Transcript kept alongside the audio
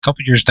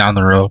couple years down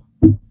the road,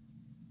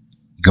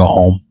 go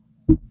home.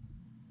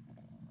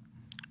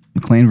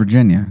 McLean,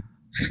 Virginia.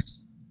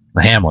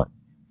 The Hamlet.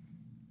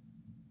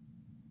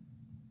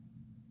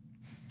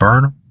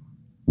 Burn 'em,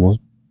 wood,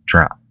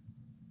 drown.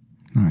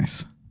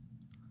 Nice.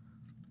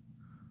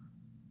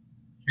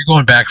 You're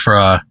going back for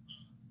a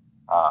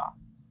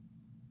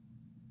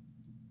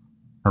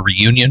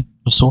reunion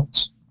of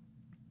sorts?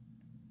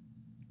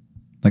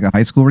 Like a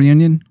high school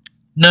reunion?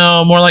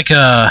 No, more like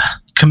a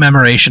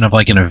commemoration of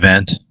like an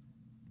event.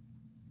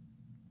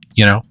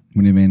 You know?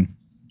 What do you mean?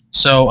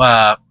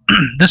 So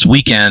this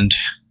weekend,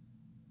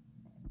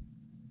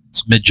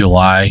 it's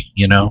mid-July,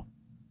 you know?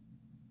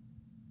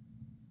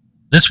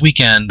 This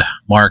weekend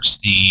marks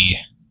the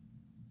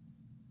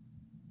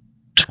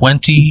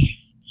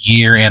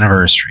 20-year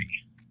anniversary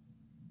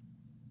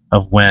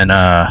of when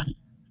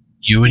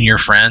you and your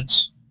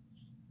friends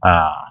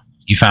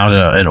you found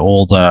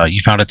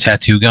you found a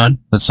tattoo gun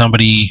that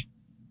somebody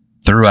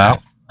threw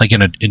out like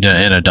in a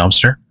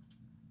dumpster.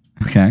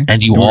 Okay.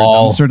 And you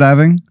all dumpster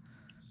diving?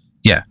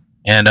 Yeah.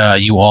 And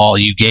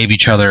you gave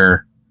each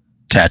other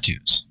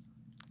tattoos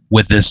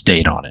with this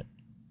date on it.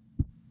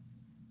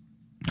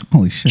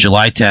 Holy shit.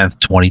 July 10th,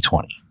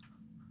 2020.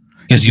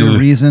 Is there a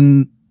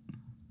reason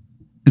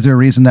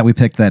that we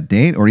picked that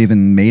date or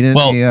even made it?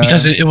 Well,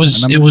 because it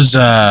was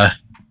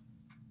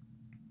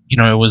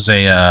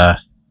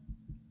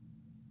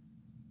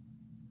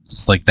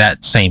it's like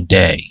that same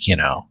day, you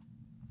know.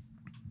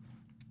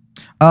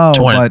 Oh,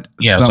 20, but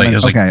yeah, it was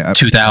like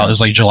 2000. It was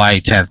like July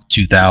 10th,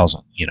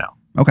 2000. You know.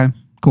 Okay,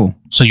 cool.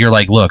 So you're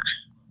like, look,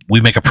 we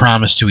make a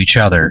promise to each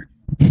other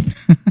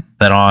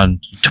that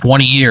on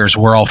 20 years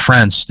we're all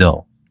friends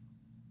still,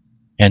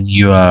 and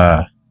you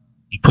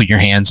put your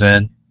hands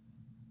in,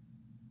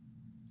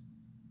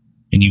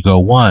 and you go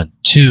 1,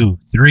 2,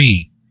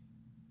 3.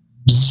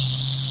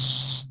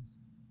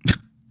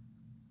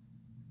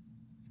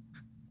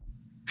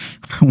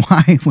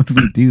 Why would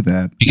we do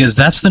that? Because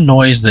that's the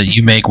noise that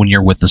you make when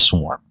you're with the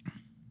swarm,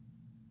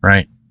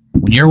 right?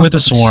 When you're with the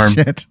swarm,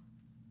 shit.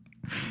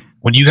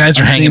 When you guys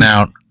are hanging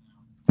out,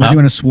 we're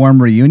doing a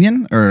swarm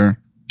reunion, or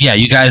yeah,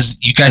 you guys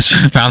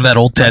found that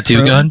old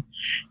tattoo gun.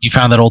 You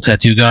found that old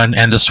tattoo gun,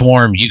 and the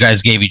swarm. You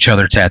guys gave each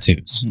other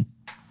tattoos.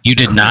 You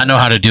did not know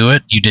how to do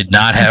it. You did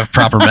not have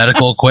proper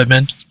medical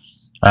equipment.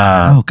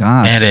 Oh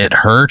god! And it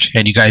hurt,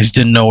 and you guys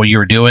didn't know what you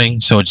were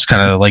doing, so it's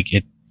kind of like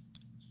it,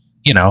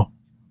 you know.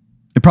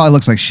 It probably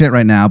looks like shit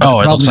right now.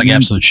 But it looks like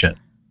absolute shit.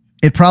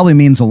 It probably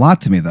means a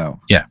lot to me, though.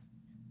 Yeah.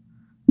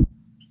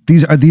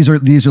 These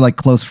are like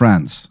close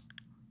friends.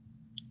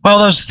 Well,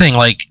 that was the thing.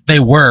 Like they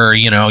were,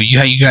 you know,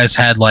 you guys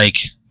had like,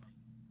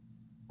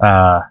 it's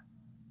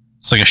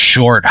like a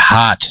short,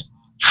 hot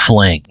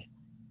fling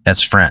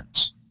as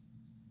friends.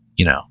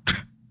 You know,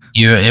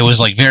 it was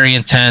like very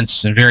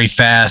intense and very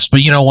fast.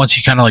 But you know, once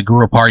you kind of like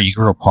grew apart, you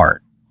grew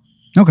apart.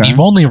 Okay.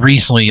 You've only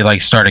recently like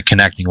started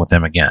connecting with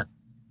them again.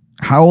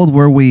 How old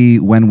were we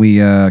when we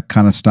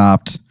kind of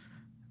stopped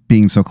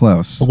being so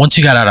close? Once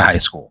you got out of high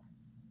school,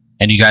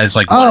 and you guys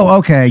like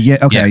okay,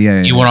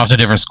 yeah. You went off to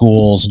different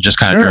schools and just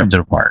kind of drifted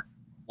apart.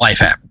 Life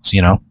happens,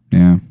 you know.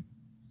 Yeah.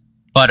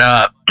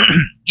 But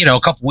you know, a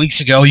couple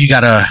weeks ago, you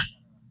got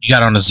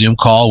on a Zoom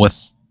call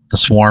with the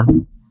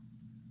swarm.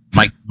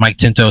 Mike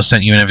Tinto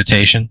sent you an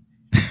invitation.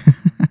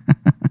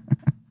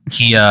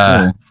 He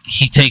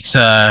takes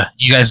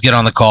you guys get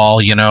on the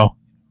call, you know.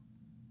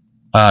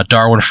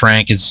 Darwin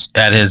Frank is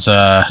at his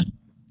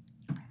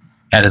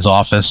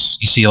office.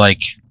 You see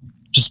like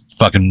just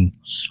fucking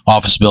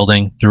office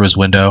building through his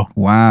window.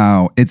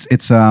 Wow.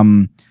 It's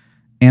and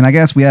I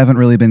guess we haven't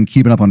really been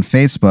keeping up on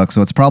Facebook,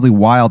 so it's probably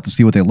wild to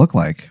see what they look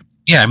like.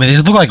 Yeah, I mean they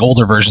look like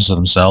older versions of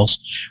themselves.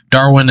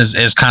 Darwin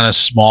is kind of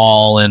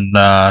small and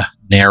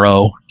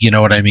narrow, you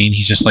know what I mean?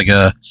 He's just like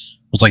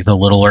was like the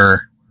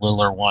littler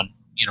one,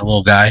 you know,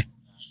 little guy.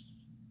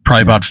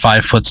 Probably about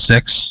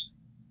 5'6".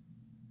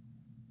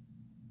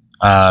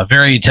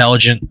 Very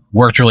intelligent,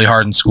 worked really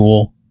hard in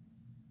school,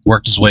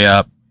 worked his way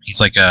up. He's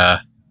like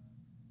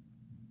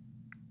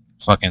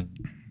it's like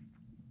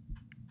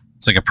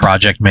a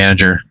project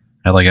manager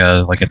at like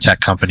a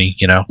tech company,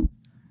 you know.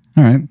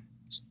 All right.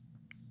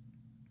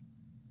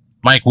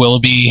 Mike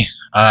Willoughby,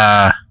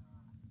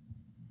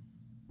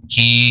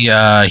 he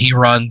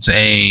runs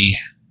a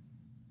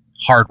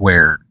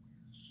hardware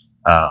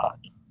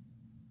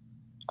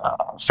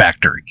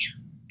factory.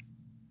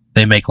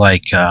 They make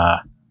like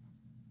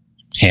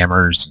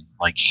hammers and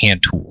like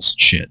hand tools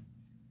and shit.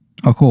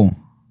 Oh, cool.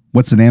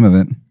 What's the name of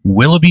it?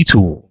 Willoughby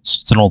Tools.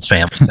 It's an old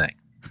family thing.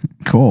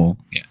 Cool.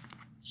 Yeah.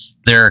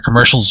 Their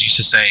commercials used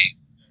to say,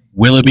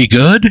 "Will it be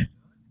good?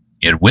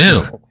 It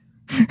will."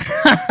 You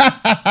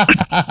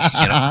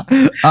know?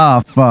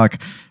 Oh,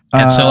 fuck.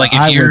 And so like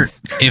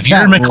if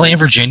you're in McLean,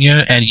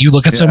 Virginia, and you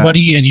look at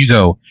somebody and you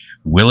go,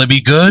 "Will it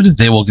be good?"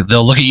 they'll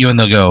look at you and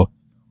they'll go,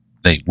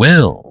 "They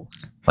will."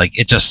 Like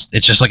it's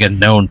just like a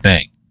known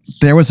thing.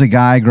 There was a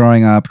guy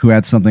growing up who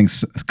had something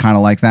kind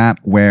of like that,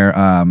 where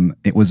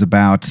it was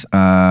about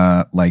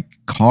like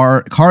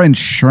car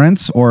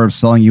insurance or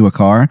selling you a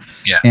car.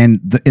 Yeah.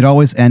 And it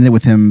always ended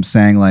with him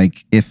saying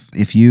like,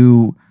 if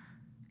you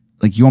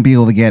like you won't be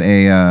able to get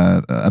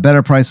a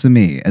better price than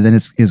me. And then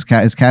his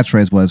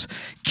catchphrase was,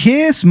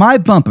 "Kiss my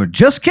bumper,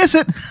 just kiss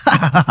it."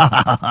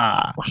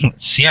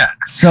 Yeah.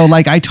 So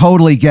like I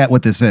totally get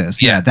what this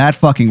is. Yeah. That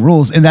fucking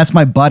rules. And that's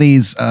my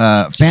buddy's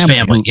His family.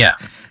 family. Yeah.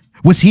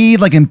 Was he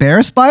like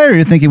embarrassed by it, or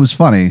you think it was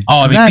funny? Oh,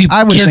 I mean,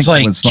 I would kids think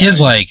like it was funny.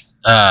 kids like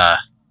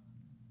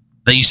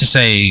they used to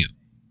say,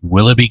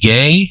 "Will it be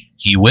gay?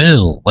 He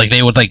will." Like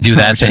they would like do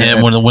that to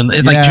him when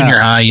like Yeah. junior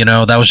high.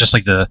 That was just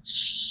like the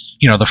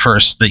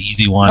the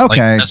easy one.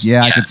 Okay, Like,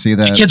 yeah, I could see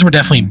that. The kids were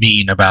definitely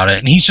mean about it,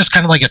 and he's just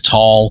kind of like a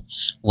tall,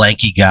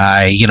 lanky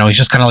guy. He's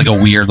just kind of like a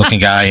weird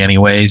looking guy,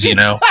 anyways.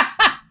 So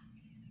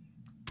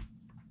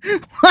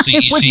What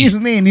do you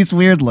mean? He's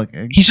weird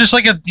looking. he's just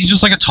like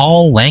a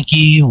tall,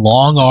 lanky,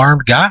 long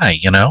armed guy.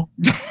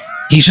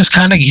 He's just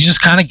kind of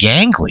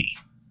gangly.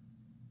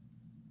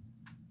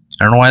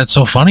 I don't know why that's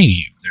so funny to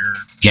you. They're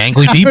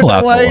gangly people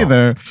out there.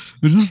 Either.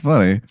 It's just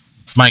funny.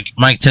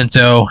 Mike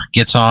Tinto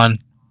gets on.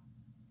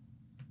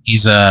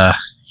 He's at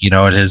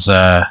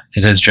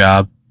his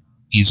job.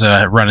 He's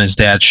running his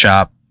dad's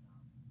shop,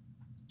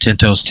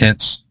 Tinto's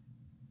Tints.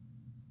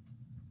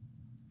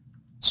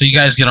 So you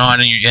guys get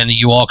on and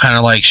you all kind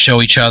of like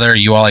show each other.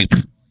 You all like,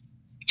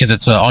 because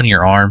it's on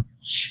your arm.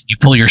 You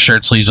pull your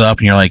shirt sleeves up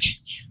and you're like,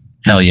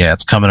 hell yeah,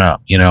 it's coming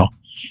up. You're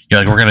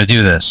like, we're gonna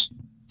do this.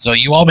 So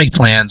you all make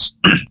plans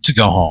to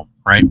go home,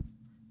 right?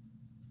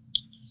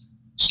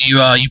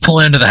 So you pull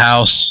into the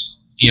house.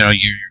 You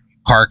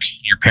park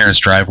your parents'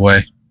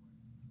 driveway.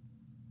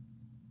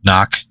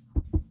 Knock.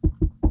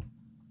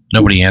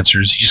 Nobody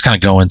answers. You just kind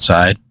of go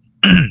inside.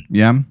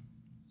 Yeah.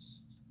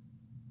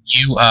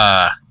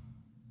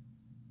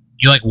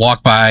 You like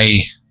walk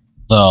by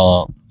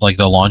the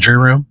laundry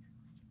room,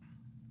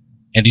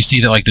 and you see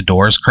that like the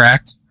door is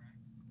cracked,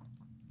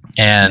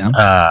 and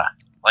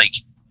like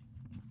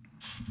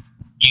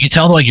you can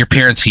tell that like your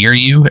parents hear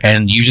you,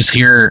 and you just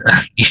hear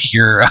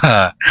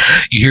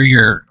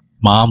your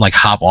mom like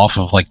hop off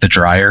of like the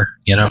dryer,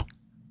 and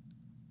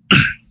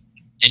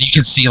you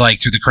can see like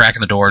through the crack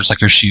in the doors like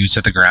her shoes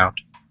hit the ground,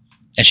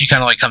 and she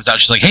kind of like comes out.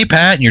 She's like, "Hey,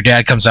 Pat," and your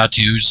dad comes out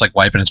too, just like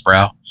wiping his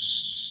brow.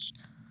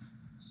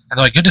 And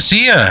they're like, "Good to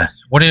see you.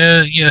 What do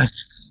you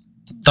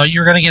thought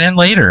you were gonna get in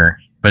later?"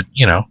 But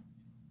they're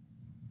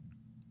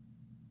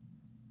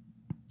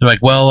like,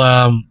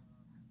 "Well,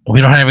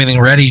 we don't have anything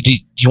ready. Do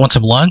you want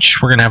some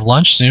lunch? We're gonna have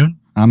lunch soon."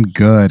 I'm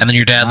good. And then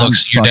your dad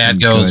goes, good,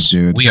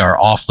 dude. "We are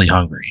awfully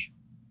hungry."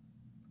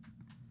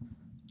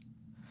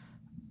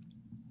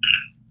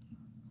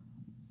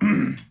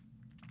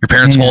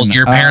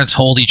 Your parents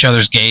hold each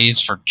other's gaze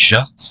for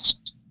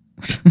just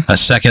a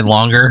second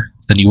longer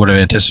than you would have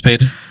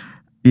anticipated.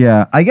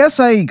 Yeah, I guess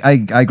I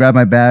grab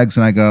my bags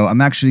and I go,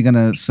 I'm actually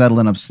gonna settle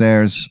in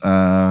upstairs.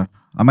 I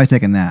might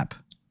take a nap.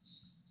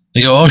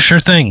 They go, "Oh, sure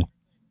thing."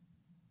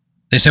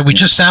 They said we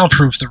just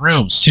soundproof the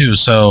rooms too,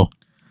 so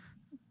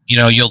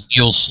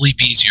you'll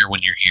sleep easier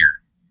when you're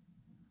here.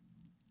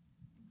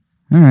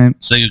 All right.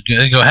 So you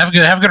go have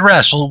a good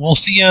rest. We'll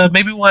see you.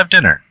 Maybe we'll have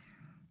dinner.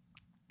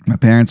 My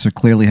parents are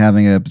clearly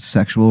having a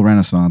sexual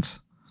renaissance.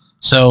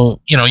 So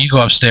you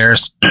go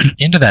upstairs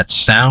into that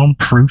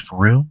soundproof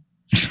room.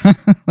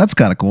 That's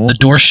kind of cool. The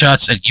door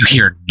shuts and you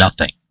hear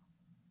nothing.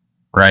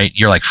 Right?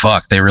 You're like,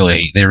 "Fuck! They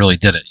really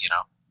did it."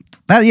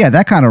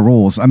 That kind of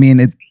rules. I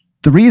mean,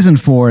 the reason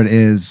for it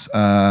is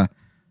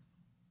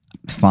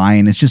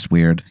fine. It's just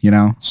weird,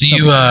 So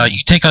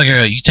you take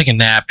a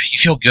nap. You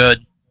feel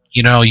good.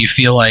 You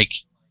feel like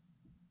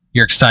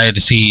you're excited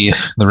to see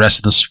the rest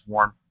of the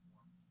swarm.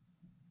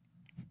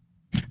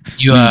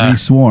 We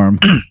swarm.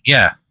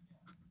 Yeah.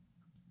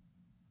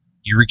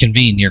 You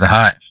reconvene near the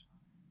hive.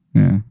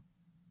 Yeah.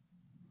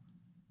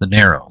 The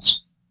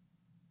Narrows.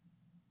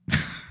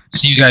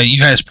 So you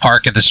guys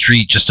park at the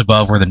street just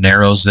above where the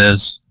Narrows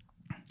is.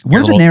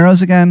 Where's the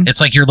Narrows again? It's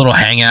like your little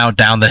hangout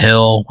down the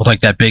hill with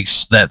like that big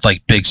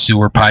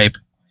sewer pipe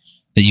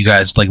that you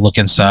guys like look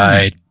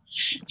inside.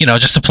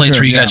 Just a place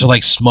where you guys will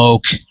like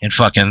smoke and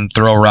fucking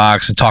throw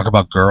rocks and talk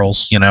about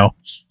girls.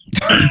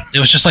 It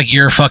was just like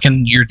your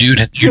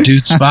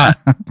dude spot.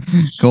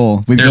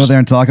 Cool. We go there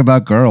and talk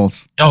about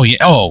girls. Oh yeah.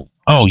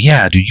 Oh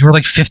yeah, dude. You were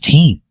like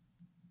 15.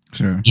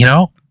 Sure.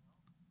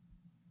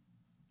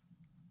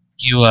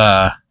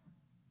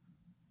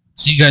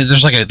 So you guys,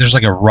 there's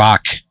like a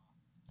rock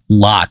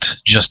lot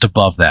just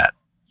above that.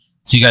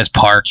 So you guys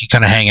park, you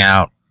kind of hang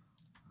out.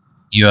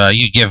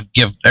 You give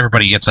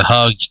everybody gets a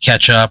hug, you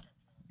catch up,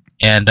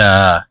 and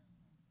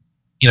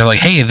like,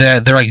 hey,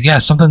 they're like, yeah,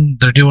 something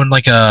they're doing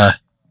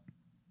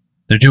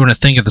they're doing a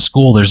thing at the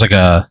school. There's like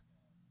a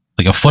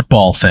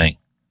football thing.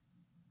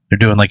 They're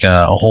doing like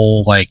a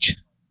whole like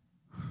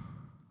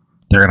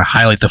they're gonna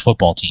highlight the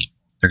football team.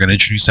 They're gonna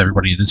introduce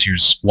everybody to this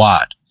year's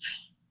squad.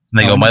 And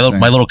they go, my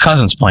little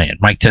cousin's playing.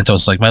 Mike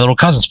Tinto's like, my little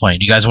cousin's playing.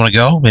 Do you guys want to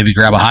go? Maybe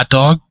grab a hot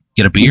dog,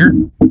 get a beer.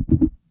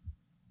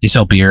 They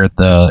sell beer at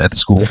the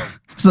school.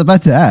 I was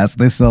about to ask.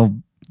 They sell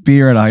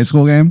beer at a high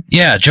school game?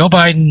 Yeah, Joe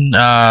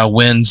Biden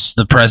wins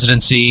the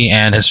presidency,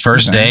 and his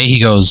first day, he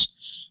goes,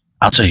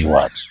 "I'll tell you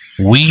what,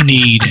 we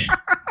need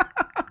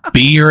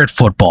beer at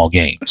football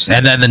games.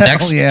 And then the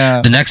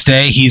yeah. next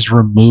day he's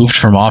removed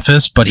from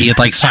office, but he had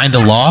like signed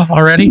a law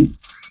already.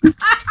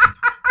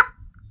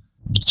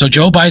 So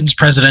Joe Biden's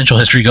presidential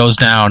history goes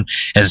down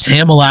as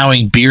him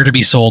allowing beer to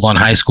be sold on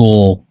high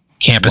school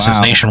campuses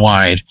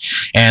nationwide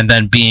and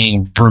then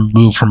being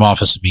removed from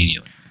office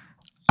immediately.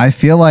 I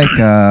feel like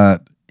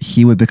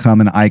he would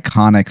become an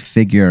iconic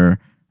figure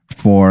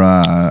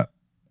for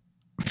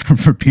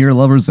beer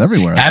lovers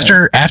everywhere.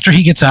 After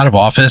he gets out of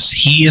office,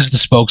 he is the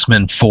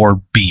spokesman for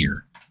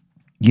beer.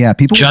 Yeah,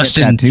 people just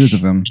get tattoos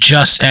of him.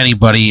 Just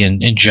anybody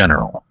in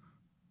general.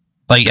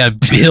 Like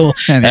he'll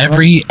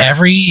every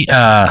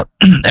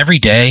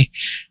day,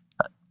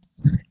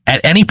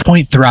 at any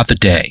point throughout the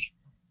day,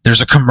 there's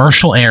a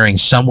commercial airing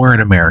somewhere in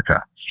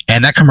America,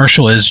 and that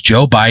commercial is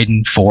Joe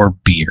Biden for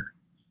beer.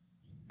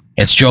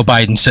 It's Joe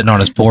Biden sitting on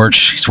his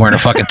porch. He's wearing a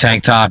fucking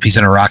tank top. He's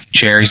in a rocking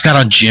chair. He's got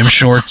on gym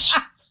shorts.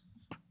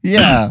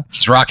 Yeah,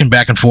 he's rocking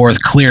back and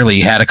forth. Clearly,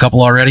 he had a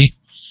couple already.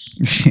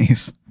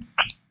 Jeez.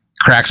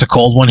 Cracks a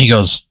cold one. He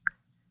goes,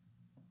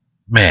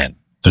 "Man,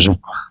 there's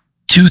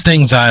two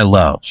things I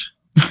love.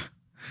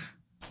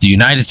 It's the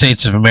United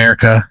States of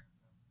America,"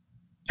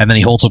 and then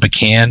he holds up a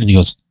can and he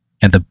goes,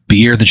 "And the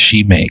beer that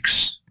she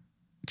makes."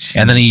 Jeez.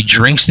 And then he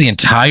drinks the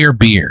entire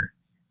beer,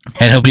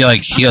 and he'll be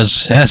like, he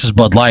goes, "This is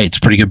Bud Light. It's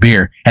pretty good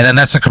beer." And then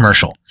that's a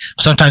commercial.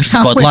 Sometimes it's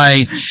Bud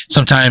Light.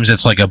 Sometimes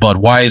it's like a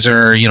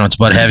Budweiser. You know, it's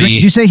Bud Heavy.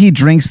 Did you say he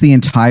drinks the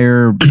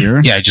entire beer?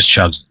 Yeah, he just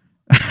chugs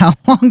it. How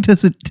long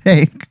does it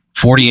take?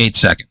 48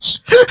 seconds.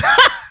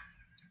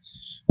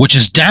 Which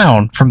is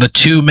down from the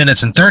 2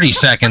 minutes and 30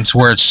 seconds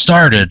where it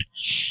started.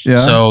 Yeah.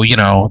 So, you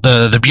know,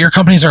 the beer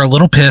companies are a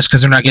little pissed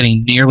because they're not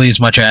getting nearly as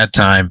much ad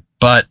time,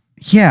 but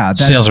yeah,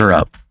 sales are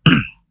up.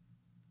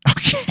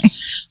 Okay.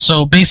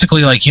 So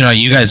basically, like, you know,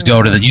 you guys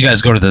go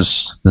to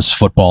this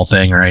football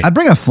thing, right? I'd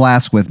bring a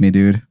flask with me,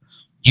 dude.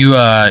 You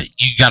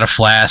got a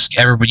flask.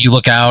 Everybody, you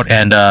look out,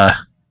 and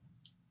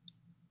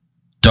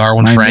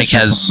Darwin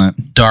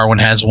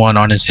has one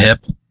on his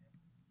hip,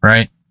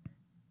 right?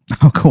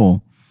 Oh,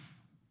 cool.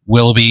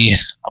 Willoughby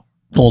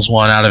pulls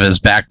one out of his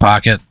back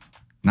pocket.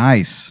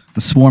 Nice.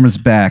 The swarm is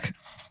back.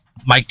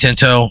 Mike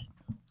Tinto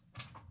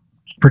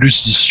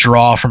produces a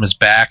straw from his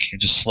back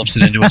and just slips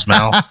it into his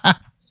mouth.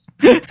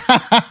 You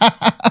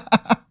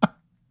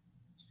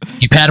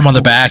pat him on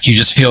the back, you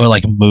just feel it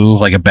like move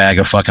like a bag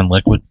of fucking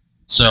liquid.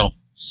 So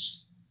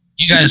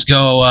you guys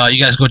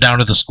go down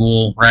to the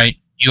school, right?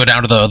 You go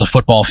down to the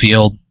football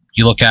field.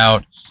 You look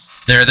out.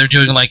 They're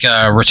doing like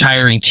a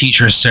retiring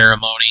teacher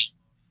ceremony.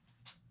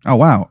 Oh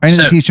wow! Any of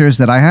the teachers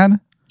that I had?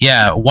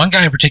 Yeah, one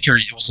guy in particular,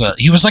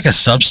 he was like a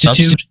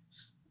substitute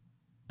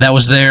that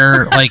was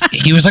there. Like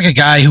he was like a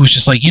guy who was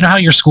just like, you know how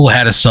your school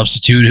had a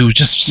substitute who was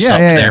just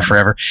there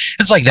forever.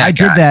 It's like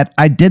that.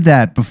 I did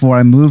that before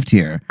I moved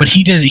here. But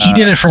he did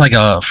it for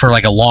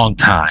like a long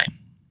time.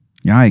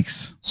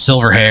 Yikes!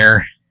 Silver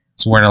hair.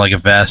 He's wearing like a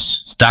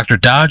vest. It's Dr.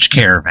 Dodge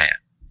Caravan.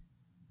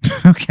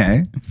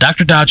 Okay.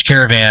 Dr. Dodge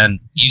Caravan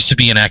used to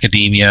be in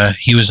academia.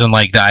 He was in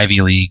like the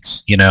Ivy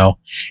Leagues, you know,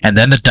 and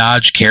then the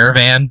Dodge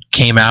Caravan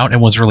came out and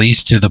was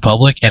released to the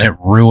public, and it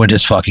ruined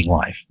his fucking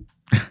life.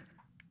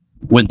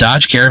 When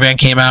Dodge Caravan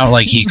came out,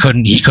 like he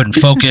couldn't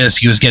focus.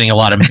 He was getting a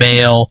lot of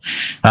mail.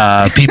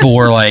 People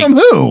were like, from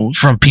who?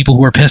 From people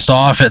who were pissed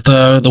off at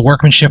the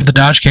workmanship of the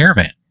Dodge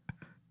Caravan.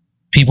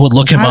 People would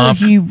look him up.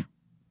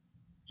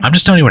 I'm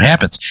just telling you what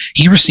happens.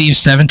 He received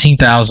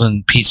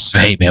 17,000 pieces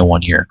of hate mail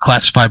one year,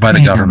 classified by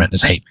the government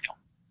as hate mail.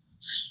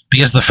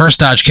 Because the first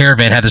Dodge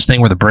Caravan had this thing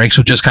where the brakes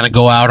would just kind of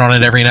go out on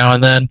it every now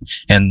and then.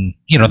 And,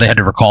 you know, they had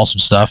to recall some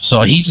stuff.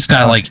 So he just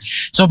kind of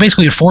so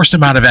basically it forced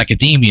him out of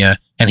academia,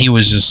 and he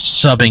was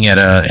just subbing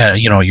at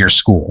your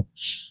school.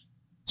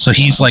 So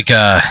he's like,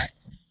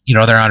 you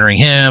know, they're honoring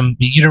him.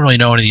 You don't really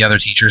know any of the other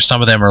teachers. Some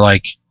of them are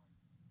like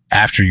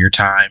after your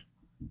time.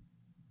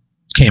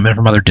 Came in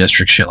from other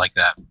districts, shit like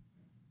that.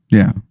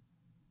 Yeah.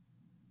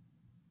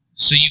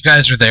 So you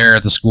guys are there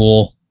at the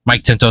school.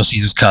 Mike Tinto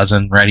sees his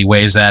cousin, right? He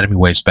waves at him. He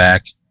waves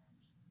back.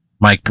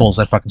 Mike pulls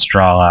that fucking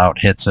straw out,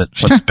 hits it,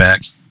 puts it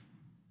back.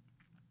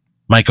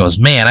 Mike goes,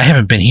 "Man, I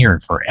haven't been here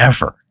in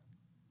forever."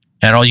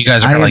 And all you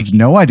guys are like, I have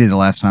no idea the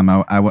last time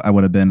I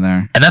would have been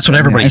there. And that's what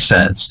everybody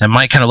says. And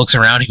Mike kind of looks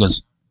around. He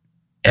goes,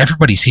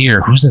 "Everybody's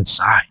here. Who's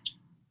inside?"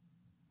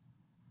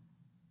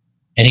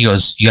 And he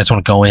goes, "You guys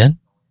want to go in?"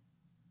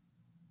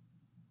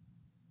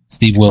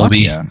 Steve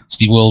Willoughby, you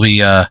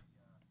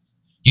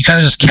kind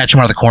of just catch him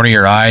out of the corner of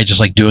your eye, just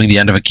like doing the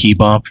end of a key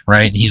bump,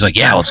 right? And he's like,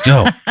 "Yeah, let's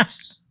go."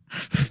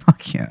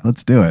 Fuck yeah,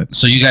 let's do it.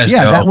 So you guys go.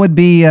 Yeah, that would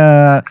be,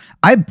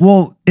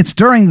 it's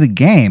during the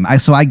game.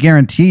 So I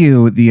guarantee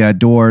you the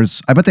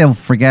doors, I bet they'll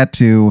forget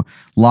to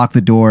lock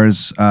the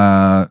doors,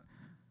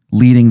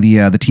 leading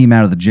the team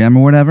out of the gym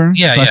or whatever.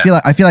 Yeah, so yeah.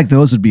 I feel like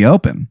those would be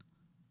open.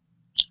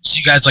 So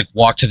you guys like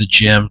walk to the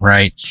gym,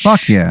 right?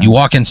 Fuck yeah. You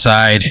walk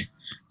inside.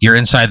 You're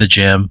inside the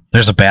gym.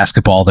 There's a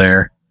basketball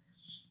there.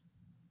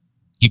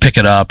 You pick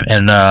it up,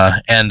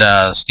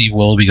 and Steve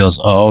Willoughby goes,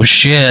 "Oh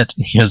shit!"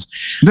 He goes,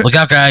 "Look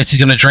out, guys! He's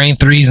gonna drain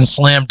threes and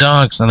slam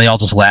dunks." And they all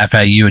just laugh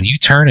at you, and you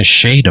turn a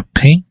shade of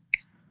pink.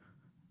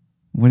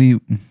 What do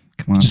you?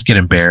 Come on. Just get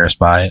embarrassed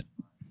by it.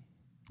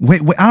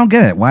 Wait, I don't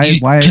get it. Why?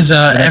 Because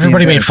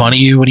everybody made fun of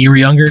you when you were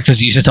younger because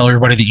you used to tell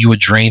everybody that you would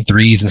drain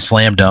threes and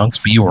slam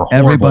dunks, but you were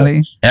horrible.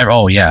 Everybody?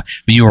 Oh yeah,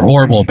 but you were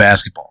horrible at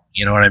basketball.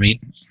 You know what I mean?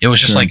 It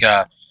was just like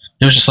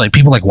it was just like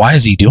people like, why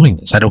is he doing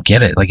this? I don't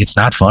get it. Like it's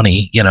not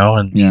funny, you know,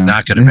 and he's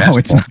not good at basketball. No,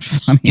 it's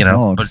not funny. You know, at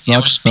all. but It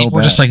sucks so people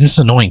were bad. just like, this is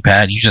annoying,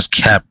 Pat. You just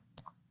kept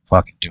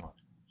fucking doing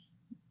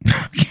it.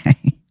 Okay.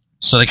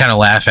 So they kind of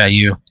laugh at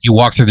you. You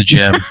walk through the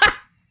gym.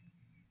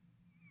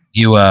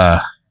 You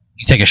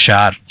take a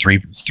shot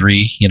from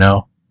three, you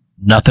know,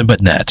 nothing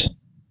but net.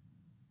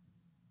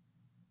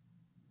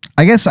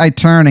 I guess I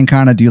turn and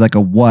kind of do like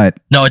a what?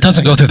 No, it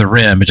doesn't go through the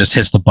rim. It just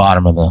hits the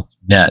bottom of the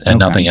net and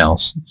nothing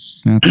else.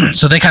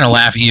 So they kind of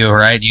laugh at you,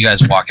 right? You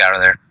guys walk out of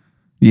there.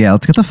 Yeah,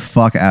 let's get the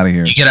fuck out of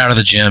here. You get out of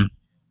the gym.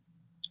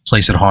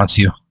 Place that haunts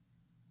you.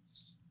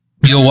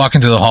 You go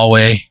walking through the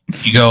hallway.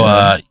 You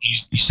go.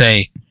 You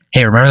say,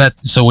 "Hey, remember that?"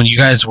 So when you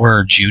guys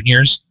were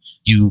juniors,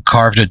 you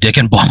carved a dick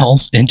and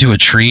balls into a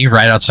tree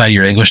right outside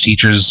your English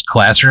teacher's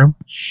classroom,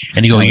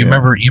 and you go, "You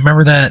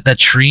remember that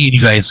tree?" And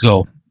you guys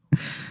go,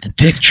 "The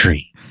dick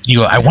tree." You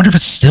go, I wonder if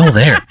it's still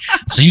there.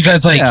 So you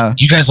guys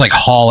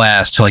haul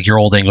ass to like your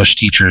old English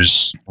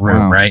teacher's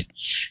room, right?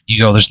 You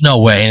go, there's no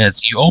way, and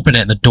you open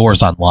it and the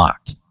door's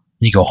unlocked. And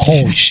you go,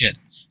 holy shit!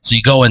 So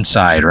you go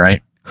inside,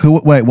 right?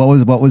 Wait,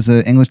 what was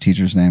the English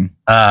teacher's name?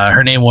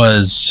 Her name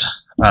was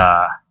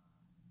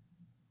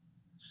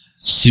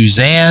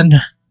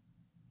Suzanne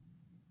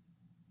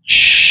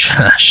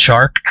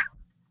Shark.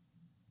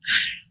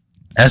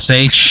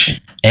 Sharrrke.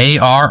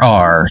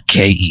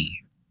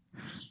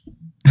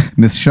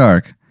 Miss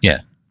Shark.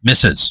 Yeah,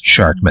 Mrs.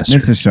 Shark.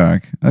 Mrs.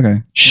 Shark.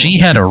 Okay. She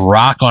had a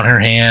rock on her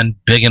hand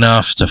big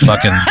enough to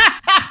fucking.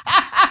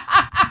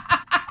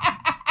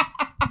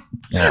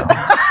 You know.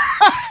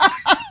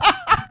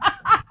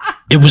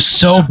 It was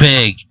so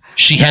big.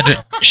 She had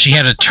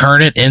to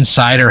turn it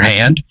inside her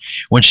hand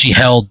when she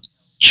held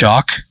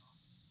chalk,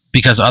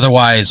 because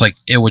otherwise, like,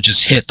 it would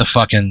just hit the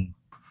chalkboard.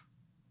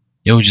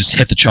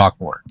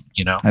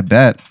 You know. I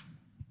bet.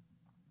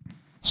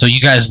 So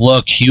you guys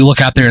look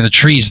out there and the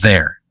tree's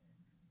there.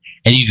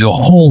 And you go,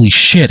 holy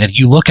shit. And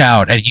you look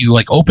out and you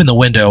like open the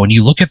window and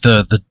you look at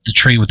the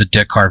tree with the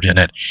dick carved in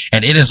it.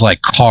 And it is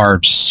like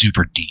carved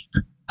super deep.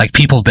 Like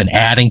people have been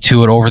adding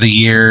to it over the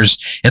years.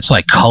 It's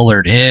like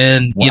colored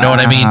in, you know what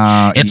I mean?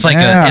 It's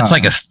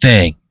like a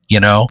thing, you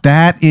know?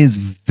 That is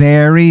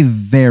very,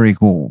 very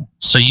cool.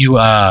 So you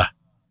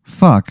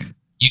fuck.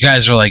 You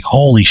guys are like,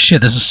 holy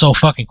shit, this is so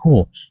fucking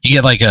cool. You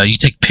get like you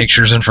take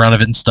pictures in front of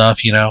it and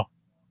stuff, you know?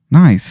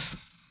 Nice.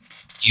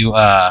 You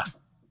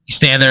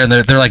stand there and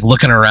they're like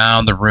looking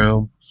around the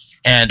room,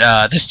 and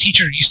this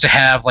teacher used to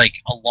have like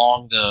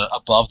above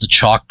the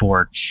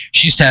chalkboard,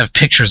 she used to have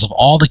pictures of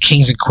all the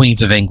kings and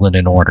queens of England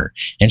in order,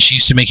 and she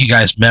used to make you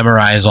guys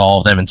memorize all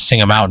of them and sing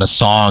them out in a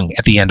song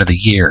at the end of the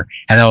year,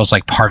 and that was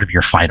like part of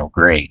your final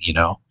grade, you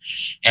know.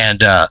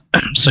 And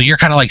so you're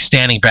kind of like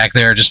standing back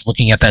there just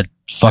looking at that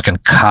fucking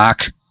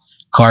cock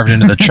carved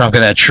into the trunk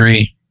of that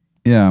tree.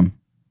 Yeah.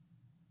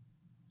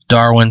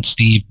 Darwin,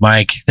 Steve,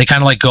 Mike, they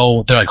kind of like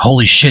go, they're like,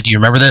 holy shit, do you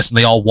remember this? And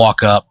they all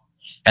walk up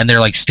and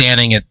they're like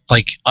standing at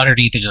like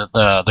underneath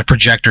the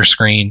projector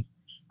screen,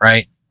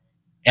 right?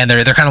 And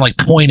they're kind of like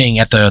pointing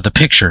at the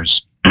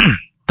pictures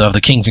of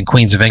the kings and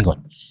queens of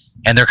England.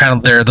 And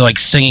they're like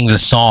singing the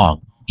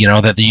song, you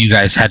know, that you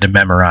guys had to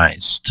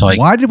memorize to like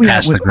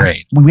pass the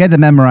grade. We had to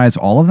memorize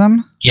all of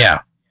them? Yeah.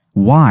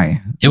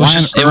 Why? It was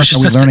just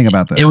learning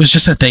about this. It was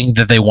just a thing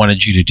that they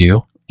wanted you to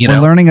do. We're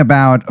learning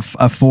about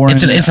a foreign.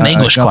 It's an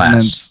English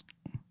class.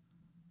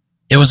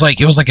 It was like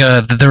there was like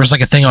a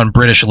thing on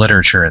British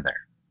literature in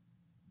there.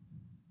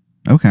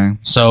 Okay.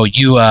 So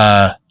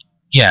that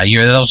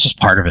was just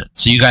part of it.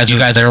 So you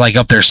guys are like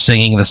up there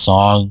singing the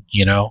song,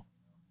 you know.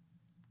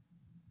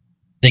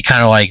 They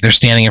kind of like they're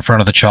standing in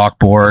front of the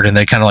chalkboard and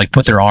they kind of like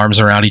put their arms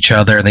around each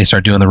other and they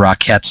start doing the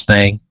Rockettes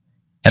thing,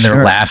 and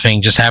they're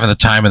laughing, just having the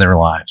time of their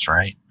lives,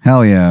 right?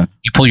 Hell yeah.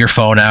 You pull your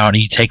phone out and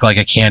you take like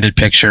a candid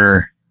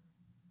picture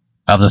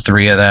of the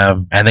three of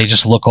them, and they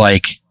just look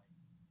like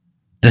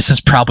this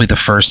is probably the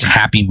first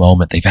happy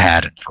moment they've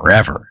had in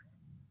forever,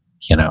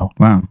 you know?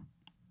 Wow.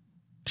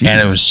 Jeez. And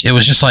it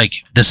was just like,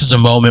 this is a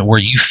moment where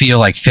you feel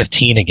like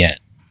 15 again,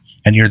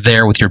 and you're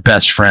there with your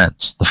best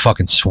friends, the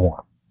fucking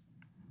Swarm.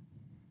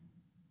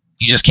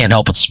 You just can't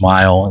help but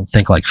smile and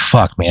think like,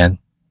 fuck, man,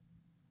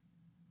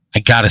 I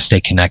gotta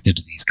stay connected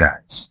to these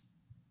guys.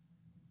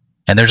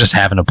 And they're just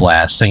having a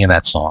blast singing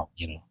that song,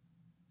 you know?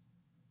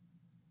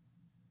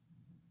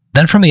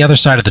 Then from the other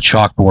side of the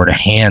chalkboard,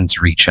 hands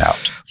reach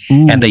out.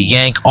 Ooh. And they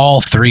yank all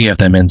three of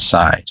them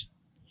inside.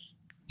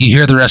 You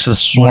hear the rest of the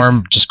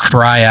Swarm just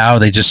cry out.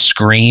 They just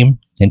scream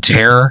in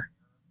terror.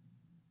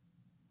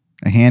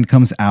 A hand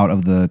comes out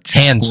of the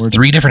chalkboard.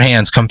 Three different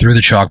hands come through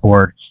the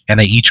chalkboard, and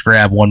they each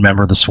grab one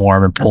member of the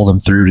Swarm and pull them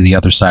through to the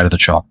other side of the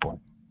chalkboard.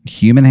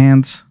 Human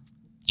hands?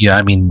 Yeah,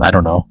 I mean, I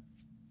don't know.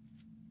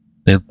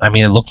 It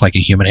looked like a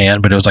human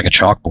hand, but it was like a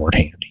chalkboard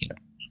hand, you know.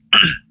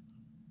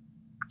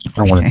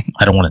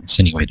 I don't want to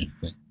insinuate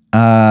anything.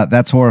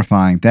 That's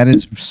horrifying. That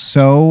is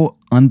so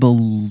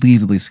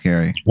unbelievably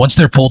scary. Once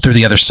they're pulled through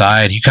the other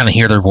side, you kind of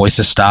hear their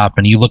voices stop,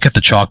 and you look at the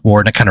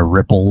chalkboard, and it kind of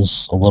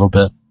ripples a little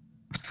bit.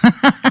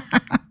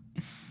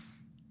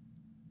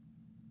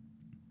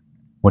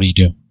 What do you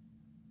do?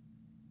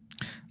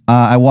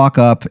 I walk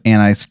up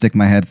and I stick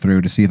my head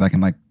through to see if I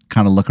can like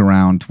kind of look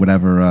around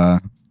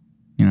whatever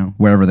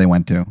wherever they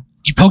went to.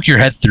 You poke your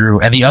head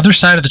through, and the other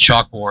side of the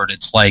chalkboard,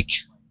 it's like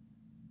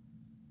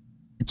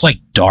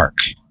dark.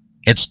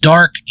 It's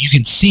dark. You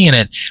can see in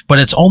it, but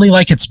it's only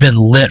like it's been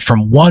lit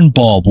from one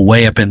bulb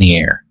way up in the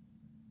air.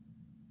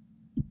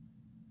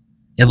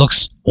 It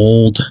looks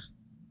old,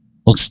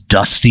 looks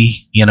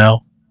dusty, you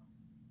know?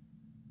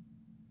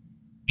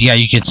 Yeah,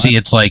 you can see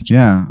it's like...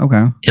 Yeah,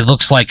 okay. It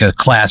looks like a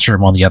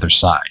classroom on the other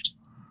side.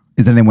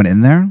 Is anyone in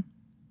there?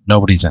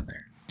 Nobody's in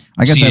there.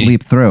 I guess I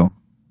leap through.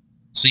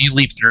 So you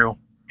leap through.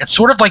 It's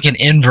sort of like an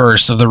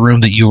inverse of the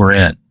room that you were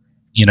in,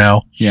 you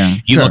know? Yeah.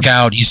 You look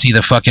out, you see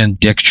the fucking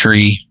dick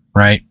tree,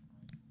 right?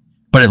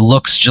 But it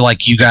looks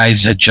like you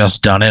guys had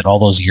just done it all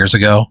those years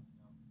ago.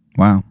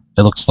 Wow.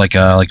 It looks like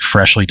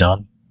freshly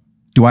done.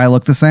 Do I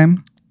look the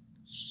same?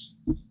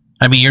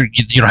 I mean,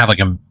 you don't have like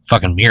a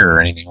fucking mirror or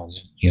anything,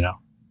 you know?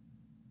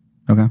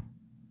 Okay. I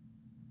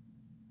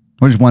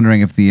was just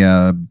wondering if the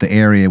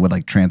area would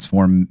like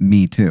transform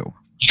me too.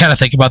 You kind of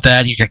think about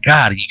that. You go,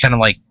 God, you kind of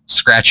like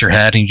scratch your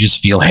head and you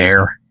just feel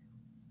hair.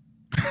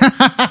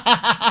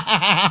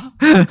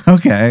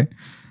 Okay.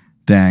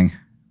 Dang.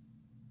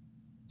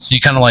 So you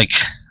kind of like,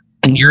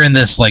 you're in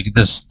this like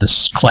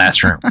this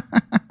classroom.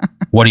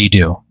 What do you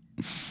do?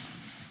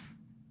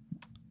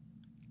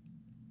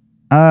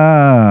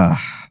 I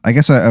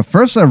guess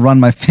first I run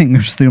my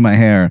fingers through my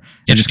hair.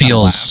 It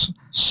feels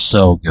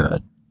so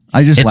good.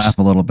 I just laugh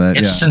a little bit.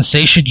 It's a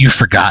sensation you've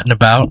forgotten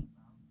about.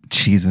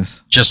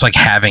 Jesus. Just like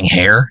having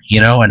hair, you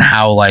know, and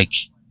how like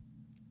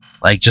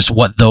just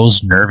what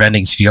those nerve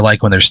endings feel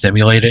like when they're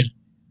stimulated.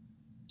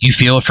 You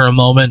feel it for a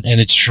moment,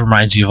 and it just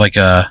reminds you of like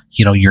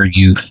your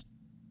youth.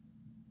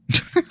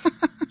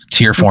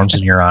 Tear forms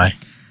in your eye,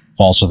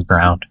 falls to the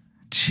ground.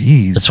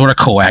 Jeez. It sort of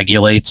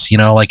coagulates, you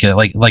know, like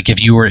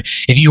if you were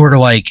to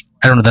like,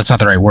 I don't know, that's not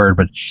the right word,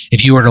 but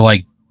if you were to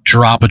like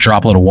drop a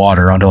droplet of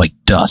water onto like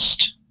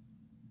dust,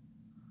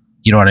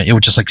 you know what I mean? It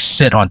would just like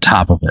sit on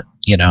top of it,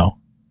 you know?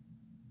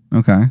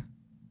 Okay.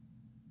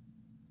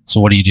 So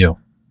what do you do?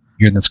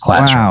 You're in this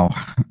classroom. Wow.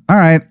 All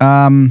right.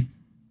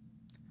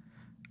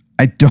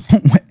 I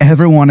don't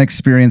ever want to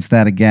experience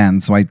that again,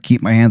 so I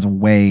keep my hands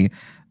away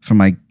from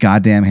my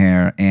goddamn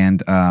hair.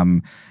 And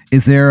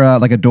is there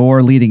like a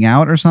door leading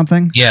out or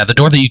something? Yeah, the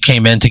door that you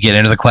came in to get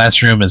into the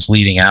classroom is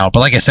leading out. But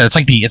like I said,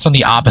 it's on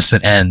the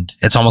opposite end.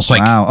 It's almost like,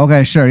 wow.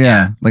 Okay, sure,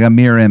 yeah, like a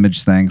mirror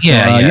image thing. So,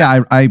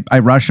 I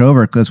rush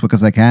over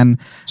because I can.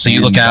 So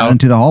you look out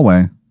into the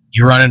hallway.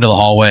 You run into the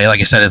hallway. Like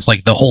I said, it's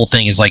like the whole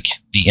thing is like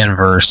the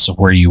inverse of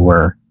where you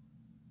were.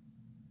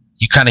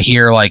 You kind of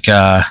hear like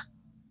a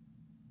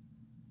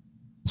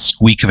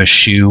squeak of a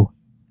shoe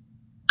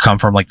come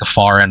from like the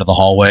far end of the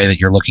hallway that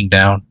you're looking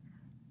down.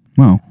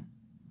 Whoa.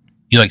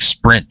 You like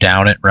sprint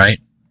down it, right?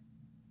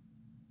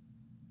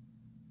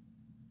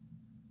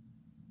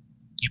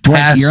 You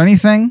pass. Do I hear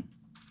anything?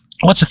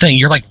 What's the thing?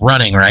 You're like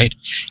running, right?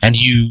 And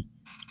you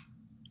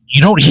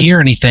don't hear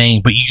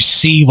anything, but you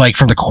see like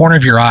from the corner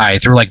of your eye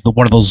through like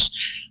one of those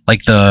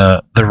like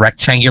the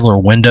rectangular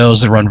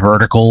windows that run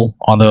vertical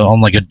on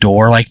like a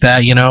door like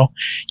that, you know?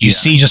 You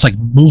see just like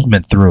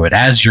movement through it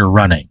as you're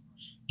running.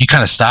 You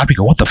kind of stop, you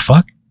go, what the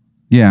fuck?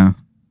 Yeah.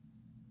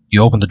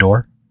 You open the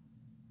door?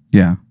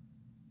 Yeah.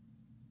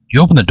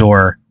 You open the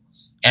door,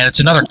 and it's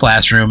another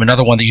classroom,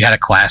 another one that you had a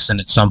class in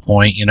at some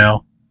point, you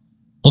know?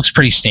 Looks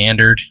pretty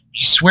standard.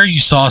 You swear you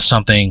saw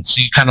something,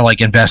 so you kind of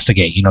like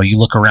investigate, you know? You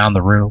look around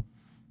the room.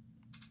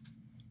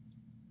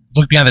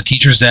 Look behind the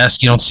teacher's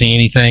desk, you don't see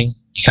anything.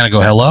 You kind of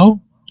go, hello?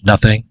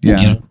 Nothing. Yeah.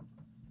 You know?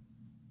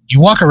 You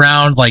walk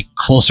around like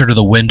closer to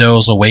the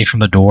windows, away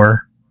from the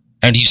door,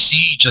 and you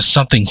see just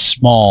something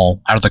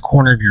small out of the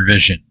corner of your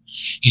vision.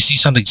 You see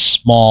something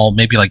small,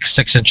 maybe like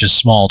 6 inches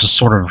small, just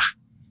sort of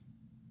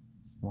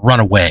run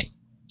away,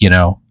 you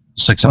know?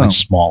 Just like something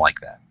small like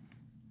that.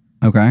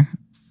 Okay.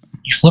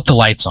 You flip the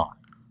lights on.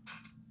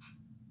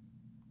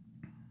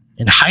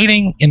 And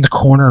hiding in the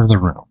corner of the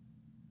room,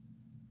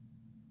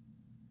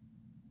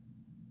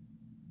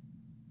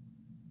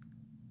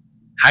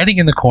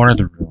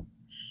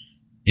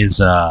 is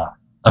a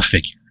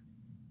figure.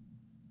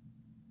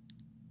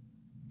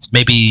 It's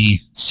maybe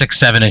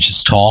 6-7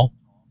 inches tall.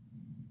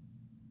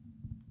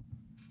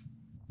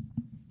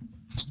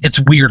 It's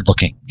weird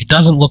looking. It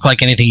doesn't look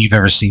like anything you've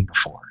ever seen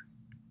before.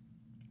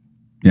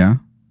 Yeah.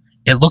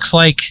 It looks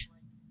like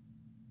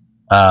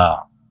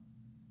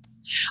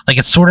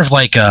it's sort of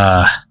like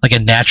a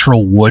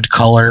natural wood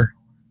color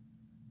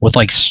with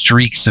like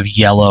streaks of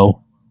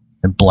yellow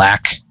and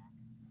black,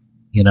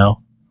 you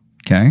know?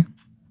 Okay.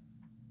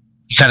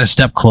 You kind of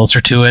step closer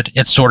to it.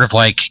 It's sort of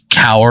like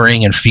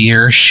cowering in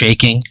fear,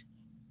 shaking.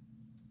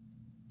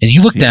 And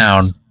you look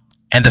down,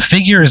 and the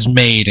figure is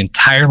made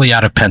entirely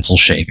out of pencil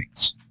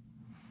shavings.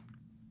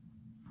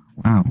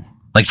 Wow.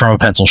 like from a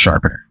pencil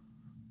sharpener.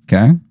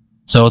 Okay.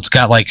 So it's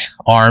got like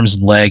arms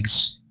and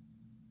legs,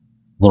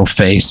 little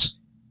face.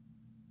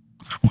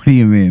 What do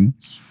you mean?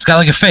 It's got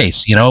like a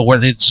face,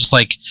 where it's just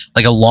like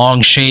a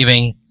long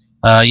shaving,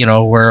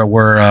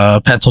 where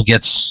a pencil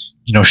gets,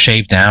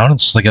 shaved down.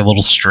 It's just like a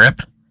little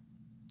strip.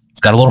 It's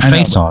got a little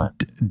face on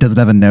it. Does it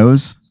have a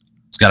nose?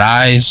 It's got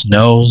eyes,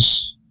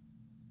 nose,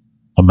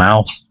 a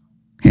mouth,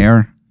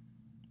 hair.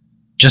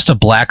 Just a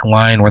black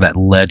line where that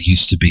lead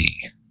used to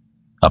be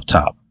up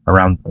top,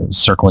 around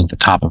circling the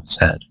top of his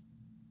head.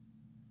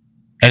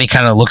 And he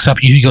kind of looks up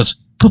at you. He goes,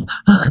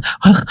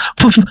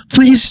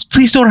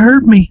 please don't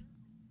hurt me.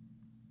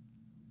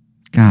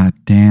 God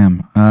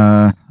damn.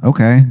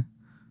 Okay.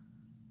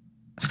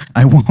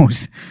 I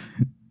won't.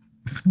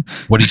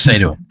 What do you say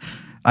to him?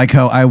 I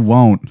go, I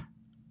won't.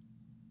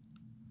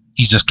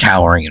 He's just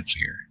cowering in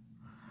fear.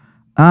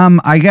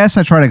 I guess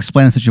I try to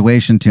explain the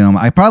situation to him.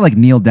 I probably like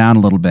kneel down a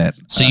little bit.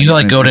 So you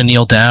go to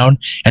kneel down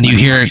and you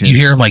hear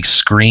him like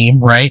scream,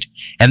 right?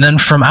 And then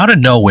from out of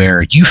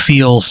nowhere, you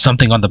feel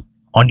something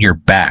on your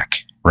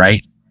back,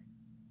 right?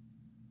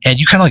 And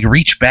you kind of like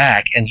reach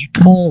back and you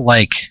pull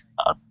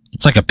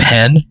it's like a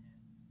pen,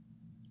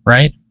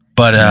 right?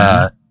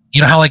 But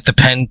you know how like the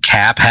pen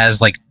cap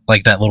has like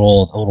that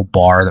little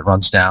bar that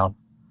runs down?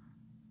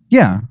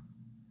 Yeah.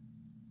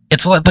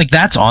 It's like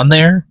that's on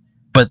there,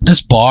 but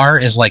this bar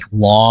is like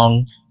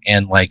long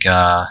and like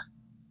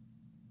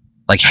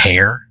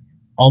hair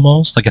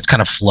almost, like it's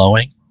kind of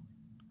flowing.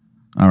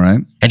 All right.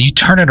 And you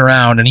turn it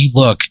around and you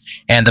look,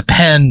 and the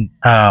pen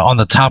on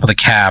the top of the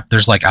cap,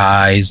 there's like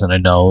eyes and a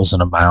nose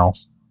and a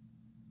mouth.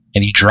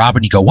 And you drop it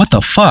and you go, what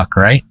the fuck,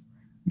 right?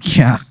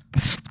 Yeah,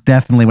 that's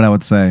definitely what I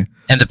would say.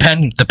 And the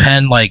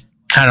pen like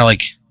kind of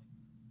like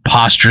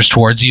postures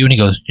towards you and he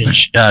goes,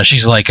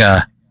 she's like,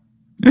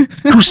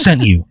 who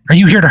sent you? Are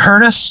you here to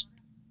hurt us?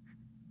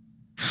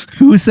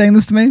 Who is saying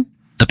this to me?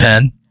 The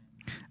pen.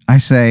 I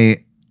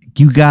say,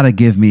 you gotta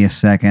give me a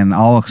second.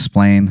 I'll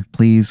explain,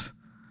 please.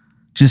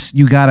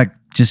 You gotta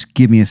just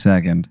give me a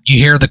second. You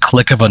hear the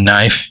click of a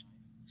knife.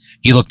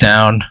 You look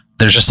down.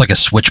 There's just like a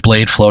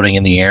switchblade floating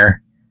in the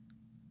air,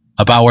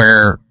 about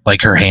where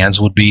like her hands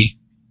would be,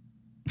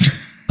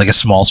 like a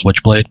small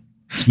switchblade.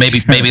 It's maybe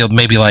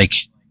like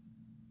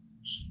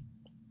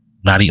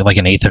not even like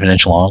an eighth of an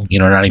inch long.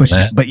 Not even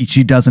that. But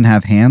she doesn't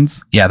have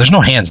hands. Yeah, there's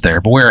no hands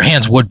there. But where her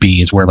hands would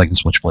be is where like the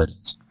switchblade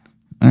is.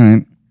 All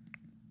right.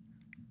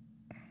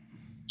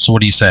 So what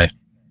do you say?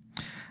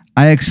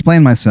 I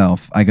explain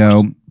myself. I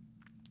go,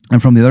 I'm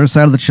from the other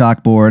side of the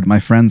chalkboard. My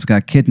friends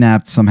got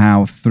kidnapped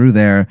somehow through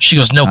there. She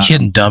goes, no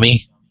kidding,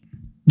 dummy.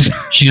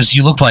 She goes,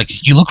 you look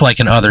like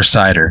an other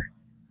sider.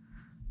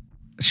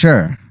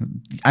 Sure.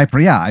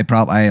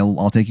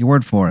 I'll take your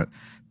word for it.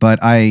 But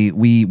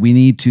we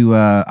need to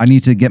I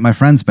need to get my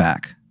friends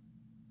back.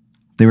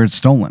 They were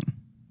stolen.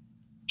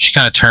 She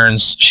kind of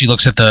turns. She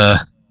looks at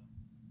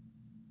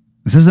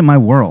This isn't my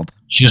world.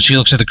 She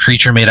looks at the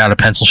creature made out of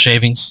pencil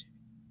shavings,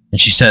 and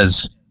she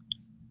says,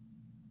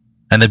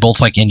 and they both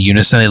like in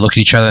unison, they look at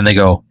each other and they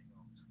go,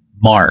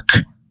 Mark.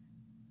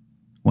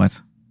 What?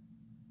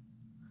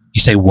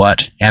 You say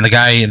what? And the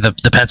guy,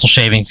 the pencil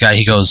shavings guy,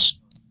 he goes,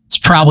 it's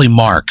probably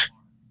Mark.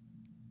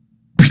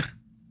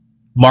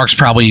 Mark's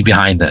probably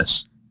behind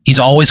this. He's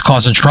always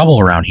causing trouble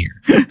around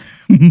here.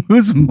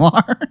 Who's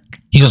Mark?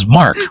 He goes,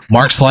 Mark.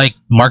 Mark's like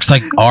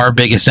our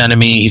biggest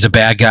enemy. He's a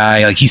bad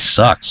guy. Like, he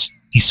sucks.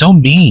 He's so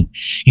mean.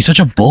 He's such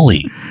a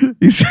bully.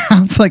 He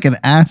sounds like an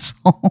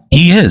asshole.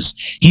 He is.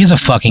 He is a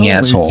fucking Holy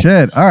asshole.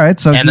 Shit. All right.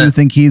 So do you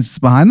think he's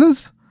behind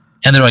this?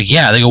 And they're like,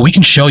 yeah. They go, we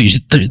can show you.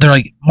 They're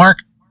like, Mark,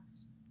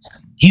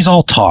 he's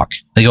all talk.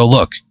 They go,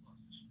 look,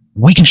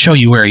 we can show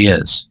you where he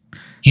is.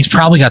 He's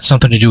probably got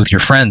something to do with your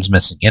friends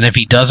missing. And if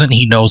he doesn't,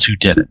 he knows who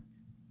did it.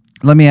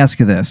 Let me ask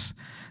you this.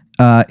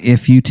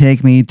 If you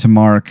take me to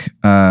Mark,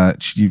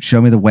 you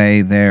show me the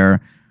way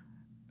there.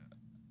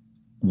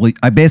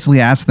 I basically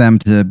ask them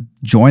to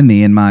join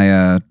me in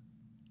my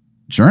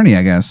journey,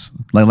 I guess.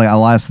 Like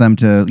I'll ask them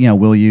to,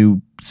 will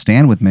you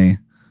stand with me?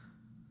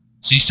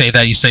 So you say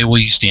that, you say, will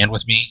you stand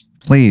with me?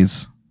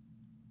 Please.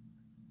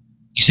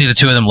 You see the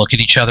two of them look at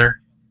each other.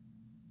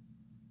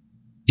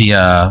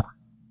 The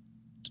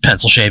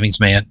pencil shavings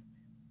man.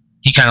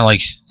 He kind of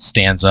like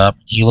stands up.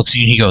 He looks at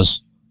you and he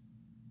goes,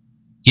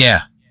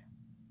 yeah.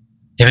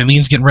 If it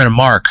means getting rid of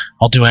Mark,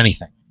 I'll do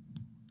anything.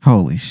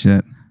 Holy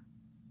shit.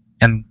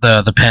 And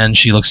the pen,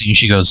 she looks at you and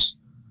she goes,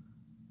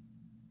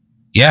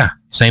 yeah,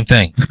 same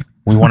thing.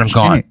 We want him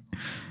gone.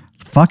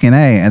 Fucking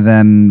A. And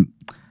then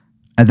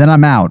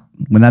I'm out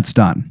when that's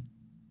done.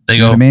 They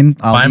go, what I mean?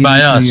 Fine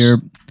by us.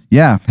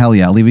 Yeah, hell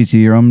yeah. I'll leave you to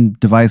your own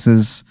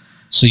devices.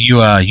 So you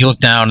look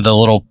down at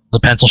the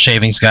pencil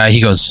shavings guy.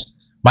 He goes,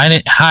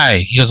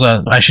 hi. He goes,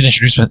 I should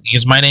introduce myself. He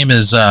goes, my name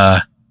is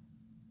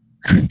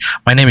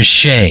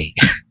Shay.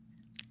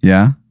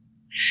 Yeah?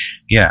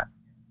 Yeah.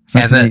 It's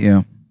nice to meet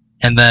you.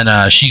 And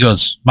then she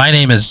goes, my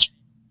name is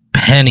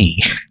Penny.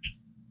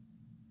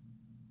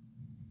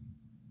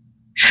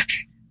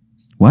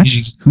 What?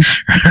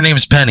 Her name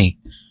is Penny.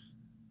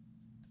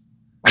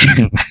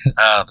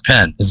 The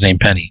pen is named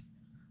Penny.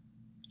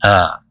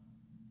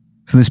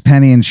 So there's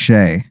Penny and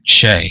Shay.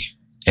 Shay.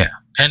 Yeah.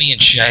 Penny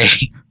and Shay.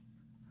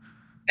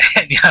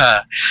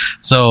 And,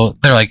 so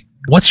they're like,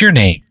 what's your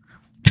name?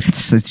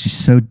 It's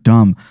just so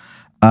dumb.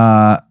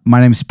 My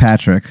name is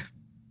Patrick.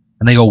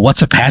 And they go,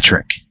 what's a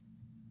Patrick?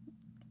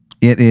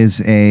 It is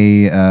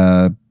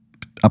a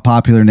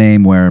popular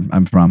name where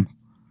I'm from.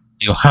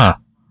 You go, huh?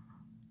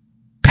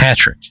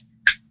 Patrick.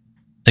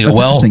 They go, That's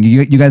well,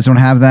 interesting. You guys don't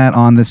have that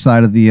on this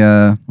side of the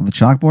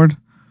chalkboard?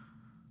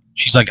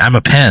 she's like, I'm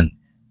a pen.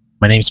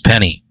 My name's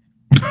Penny.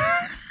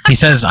 He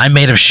says, I'm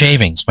made of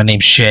shavings. My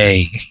name's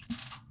Shay.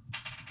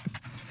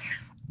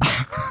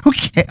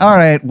 Okay. All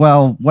right.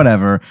 Well,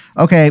 whatever.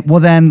 Okay. Well,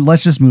 then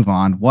let's just move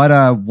on.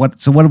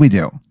 So what do we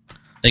do?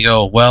 They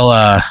go,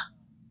 well,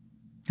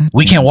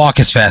 we can't walk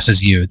as fast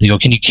as you. They go,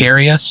 can you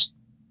carry us?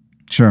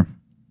 Sure.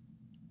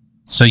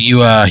 So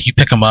you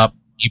pick them up.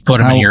 You put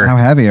them in your. How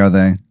heavy are they?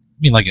 I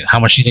mean, like, how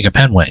much do you think a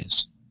pen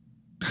weighs?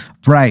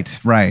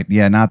 Right.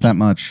 Yeah, not that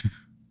much.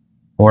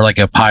 Or like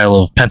a pile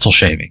of pencil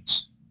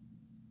shavings.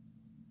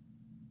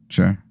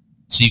 Sure.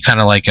 So you kind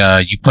of like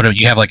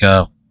you have like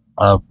a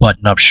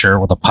button-up shirt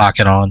with a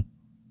pocket on.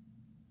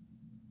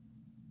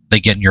 They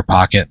get in your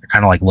pocket. They're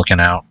kind of like looking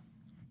out.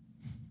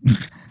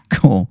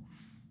 Cool.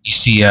 You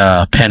see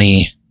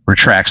Penny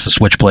retracts the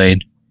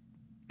switchblade.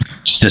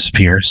 Just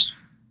disappears.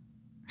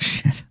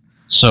 Shit.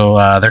 So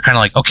they're kind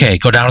of like, okay,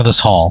 go down to this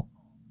hall.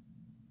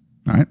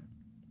 All right.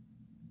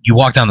 You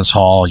walk down this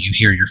hall. You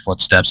hear your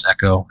footsteps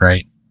echo,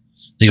 right?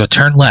 They go,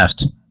 turn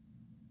left.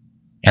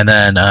 And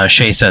then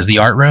Shay says, the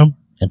art room.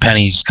 And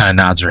Penny just kind of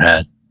nods her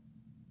head.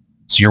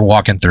 So you're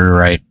walking through,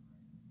 right?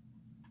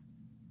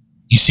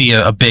 You see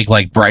a big,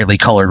 like, brightly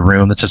colored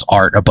room that says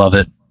art above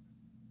it.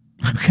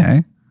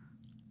 Okay.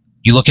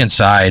 You look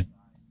inside,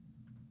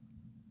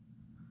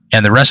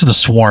 and the rest of the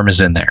swarm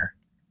is in there.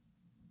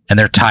 And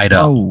they're tied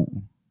up. Oh.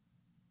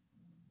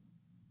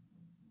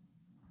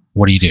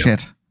 What do you do?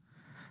 Shit.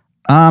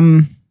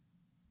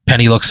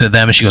 Penny looks at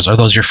them and she goes, are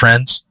those your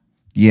friends?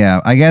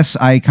 Yeah, I guess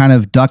I kind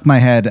of duck my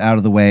head out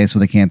of the way so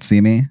they can't see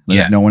me.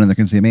 Yeah. No one in there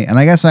can see me. And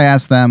I guess I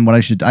asked them what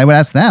I would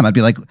ask them. I'd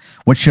be like,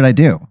 what should I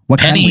do? What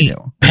can we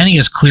do? Penny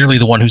is clearly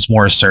the one who's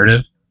more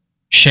assertive.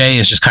 Shay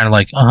is just kind of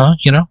like,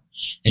 you know?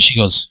 And she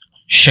goes,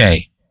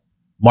 Shay,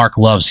 Mark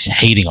loves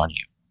hating on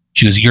you.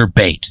 She goes, you're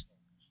bait.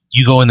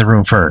 You go in the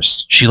room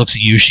first. She looks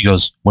at you. She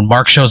goes, when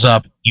Mark shows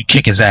up, you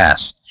kick his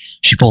ass.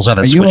 She pulls out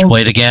that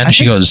switchblade again.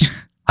 She goes,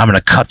 I'm going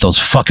to cut those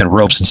fucking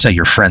ropes and set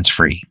your friends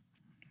free.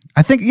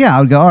 I think, yeah, I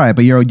would go, all right,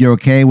 but you're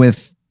okay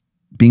with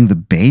being the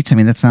bait? I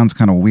mean, that sounds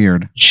kind of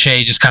weird.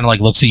 Shay just kind of like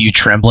looks at you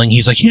trembling.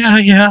 He's like,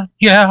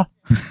 yeah.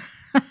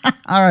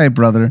 All right,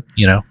 brother.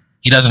 You know,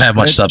 he doesn't have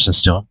much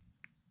substance to him.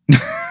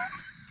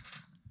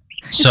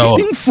 So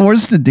is he being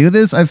forced to do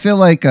this? I feel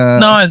like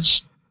no,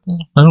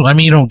 I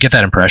mean, you don't get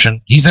that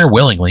impression. He's there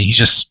willingly. He's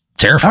just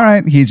terrified. All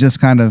right, he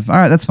just kind of, all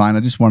right, that's fine. I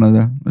just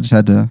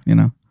had to, you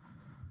know.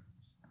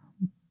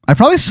 I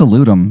probably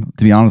salute him,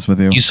 to be honest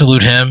with you. You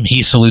salute him.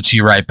 He salutes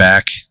you right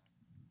back.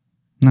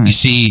 Nice. You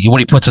see, when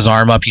he puts his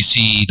arm up, you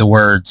see the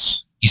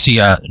words, you see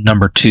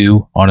number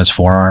 2 on his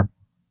forearm.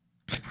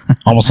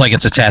 Almost like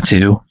it's a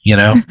tattoo, you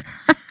know?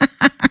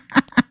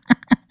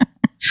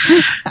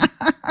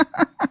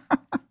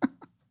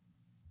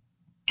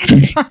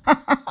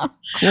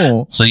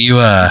 Cool. So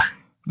you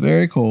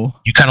very cool.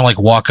 You kind of like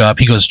walk up.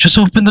 He goes, just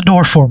open the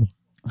door for me.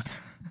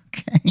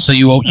 Okay. So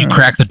you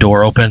crack the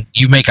door open.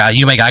 You make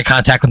eye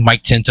contact with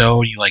Mike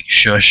Tinto. You like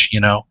shush,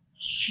 you know?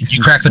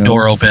 You crack the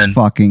door open.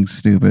 Fucking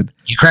stupid.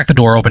 You crack the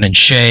door open and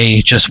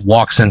Shay just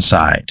walks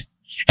inside.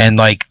 And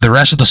like the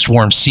rest of the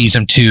swarm sees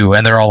him too.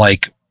 And they're all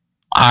like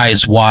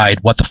eyes wide.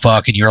 What the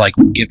fuck? And you're like,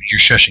 you're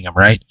shushing him,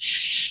 right?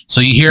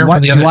 So you hear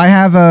from the other. Do I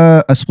have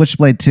a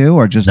switchblade too,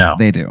 or just no,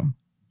 they do?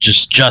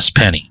 Just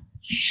Penny.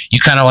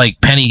 You kind of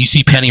like Penny. You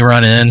see Penny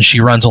run in.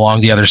 She runs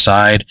along the other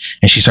side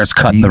and she starts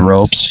cutting the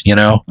ropes, you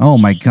know? Oh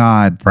my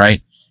God.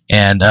 Right.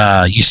 And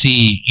you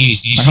see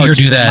her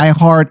do that. My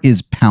heart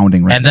is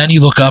pounding right now. And then you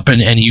look up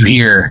and you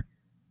hear,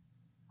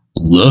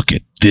 look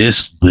at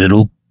this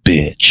little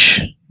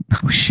bitch.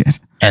 Oh, shit.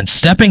 And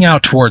stepping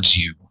out towards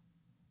you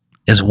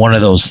is one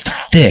of those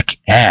thick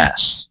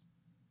ass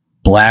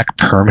black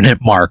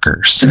permanent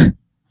markers.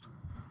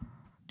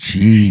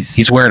 Jeez.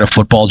 He's wearing a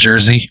football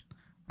jersey.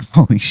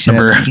 Holy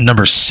shit.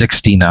 Number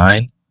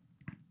 69.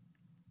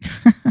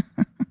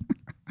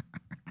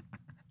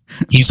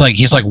 He's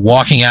like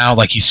walking out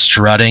like he's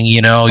strutting,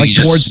 you know. Like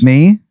towards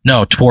me?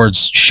 No,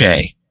 towards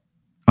Shay.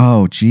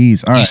 Oh,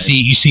 geez. All right.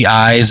 You see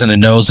eyes and a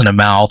nose and a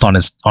mouth on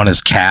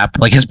his cap.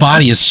 Like his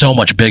body is so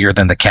much bigger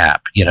than the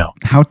cap, you know.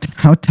 How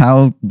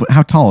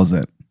tall is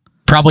it?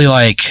 Probably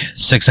like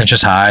 6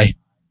 inches high.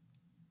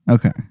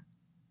 Okay.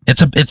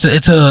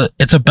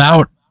 It's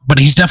about, but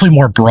he's definitely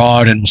more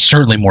broad and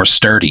certainly more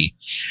sturdy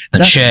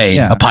than Shay,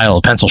 a pile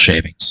of pencil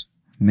shavings.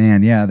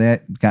 Man, yeah,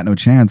 that got no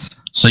chance.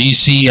 So you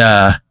see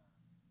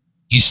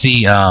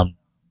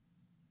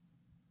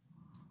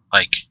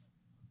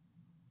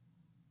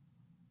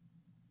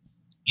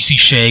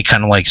Shay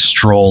kind of like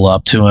stroll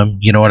up to him,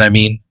 you know what I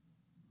mean?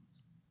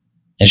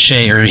 And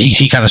Shay, or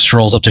he kind of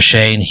strolls up to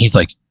Shay and he's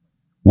like,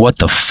 what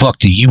the fuck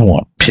do you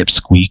want,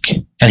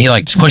 Pipsqueak? And he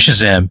like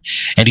pushes him,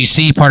 and you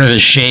see part of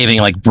his shaving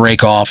like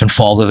break off and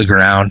fall to the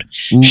ground.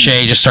 Ooh.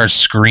 Shay just starts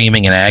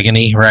screaming in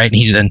agony, right?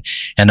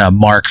 And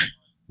Mark,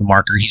 the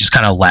marker, he just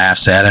kind of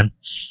laughs at him.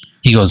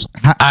 He goes,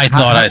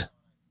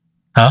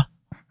 How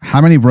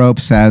many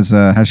ropes has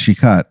she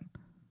cut?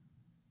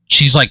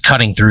 She's like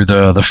cutting through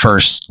the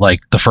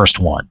first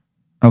one.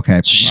 Okay.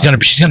 So she's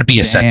gonna be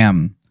a second.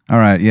 Damn. All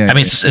right. Yeah. I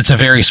mean, it's a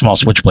very small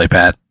switchblade,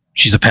 Pat.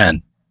 She's a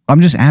pen. I'm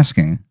just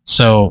asking.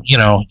 So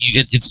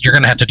you're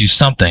gonna have to do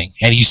something,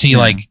 and you see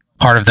like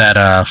part of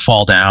that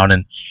fall down,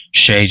 and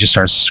Shay just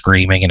starts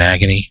screaming in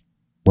agony.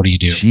 What do you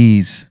do?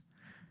 Jeez.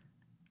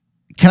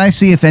 Can I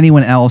see if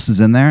anyone else is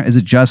in there? Is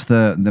it just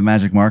the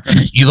magic marker?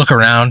 You look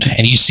around,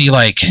 and you see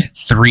like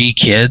 3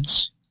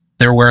 kids.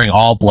 They're wearing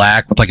all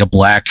black with like a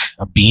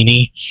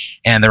beanie,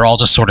 and they're all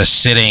just sort of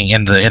sitting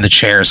in the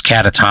chairs,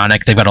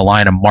 catatonic. They've got a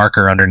line of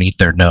marker underneath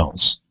their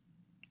nose.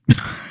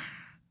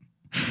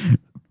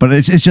 But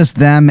it's just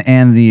them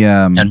and the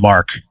and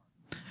Mark.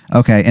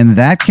 Okay, in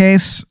that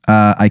case,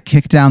 I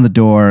kick down the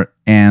door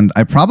and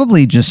I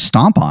probably just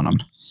stomp on them.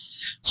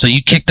 So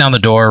you kick down the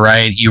door,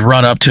 right? You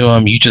run up to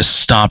him. You just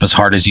stomp as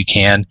hard as you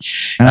can.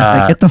 And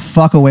I say, get the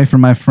fuck away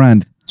from my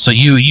friend. So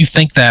you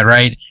think that,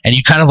 right? And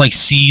you kind of like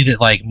see that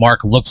like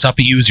Mark looks up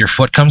at you as your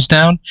foot comes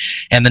down.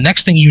 And the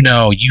next thing you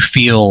know, you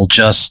feel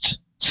just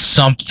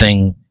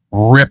something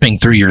ripping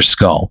through your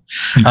skull.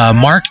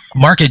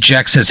 Mark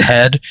ejects his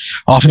head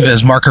off of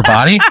his marker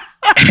body,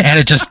 and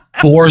it just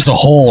bores a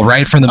hole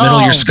right from the middle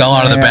of your skull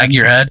out of the back of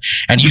your head,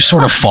 and you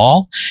sort of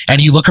fall,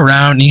 and you look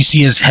around and you see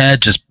his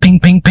head just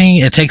ping, ping, ping.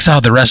 It takes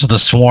out the rest of the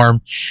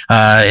swarm.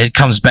 It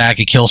comes back.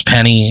 It kills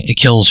Penny. It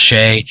kills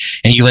Shay,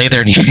 and you lay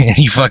there and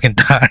you fucking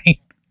die.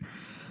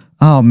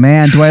 Oh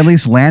man, do I at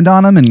least land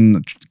on him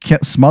and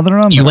smother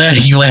him? You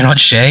land on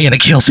Shay, and it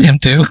kills him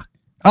too.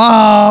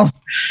 Oh,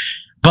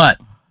 but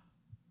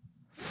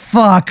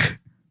fuck.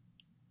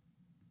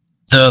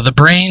 The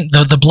brain,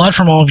 the blood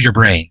from all of your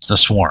brains, the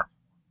swarm,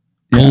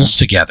 pulls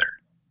together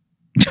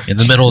in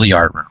the middle of the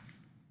art room.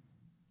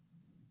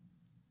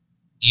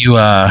 You,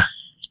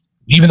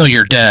 even though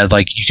you're dead,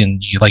 like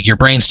your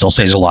brain still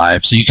stays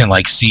alive, so you can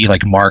like see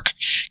like Mark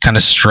kind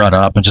of strut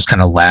up and just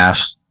kind of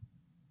laugh.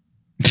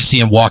 You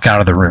see him walk out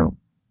of the room.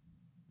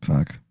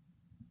 Fuck.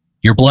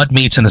 Your blood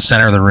meets in the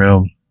center of the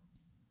room,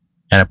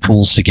 and it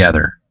pools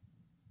together.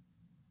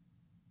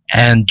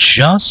 And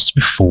just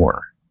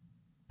before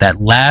that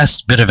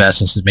last bit of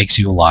essence that makes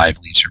you alive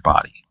leaves your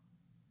body,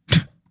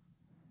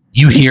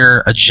 you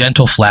hear a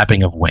gentle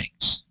flapping of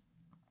wings.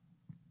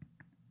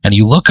 And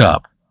you look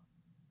up,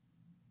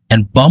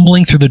 and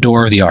bumbling through the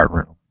door of the art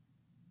room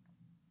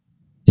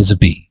is a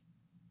bee.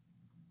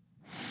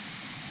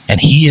 And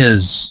he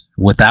is,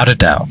 without a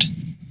doubt,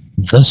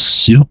 the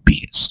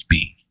soupiest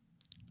bee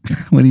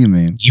What do you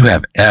mean? you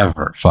have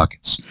ever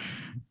fucking seen.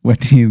 What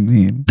do you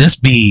mean? This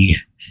bee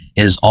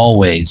is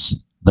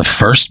always the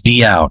first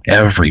bee out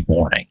every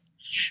morning,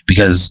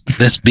 because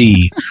this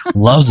bee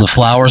loves the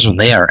flowers when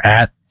they are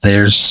at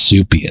their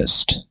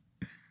soupiest.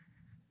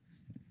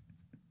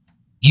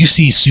 You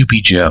see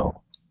Soupy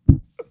Joe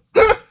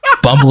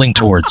bumbling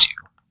towards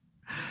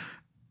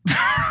you.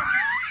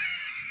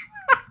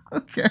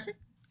 Okay.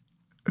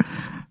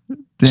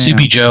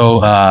 Soupy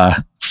Joe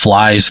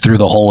flies through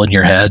the hole in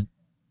your head.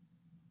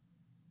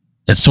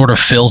 It sort of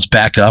fills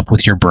back up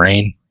with your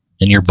brain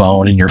and your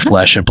bone and your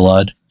flesh and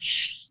blood.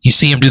 You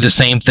see him do the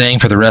same thing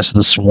for the rest of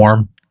the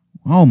swarm.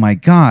 Oh my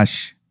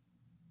gosh.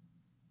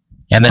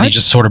 And then he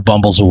just sort of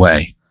bumbles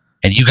away.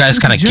 And you guys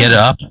kind of get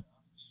up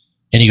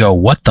and you go,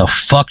 what the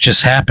fuck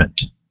just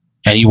happened?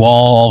 And you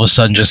all of a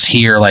sudden just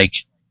hear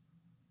like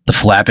the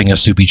flapping of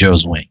Soupy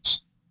Joe's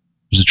wings.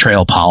 There's a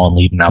trail of pollen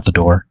leaving out the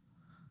door.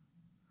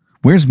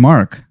 Where's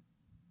Mark?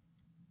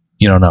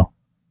 You don't know.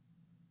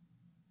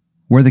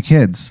 Where are the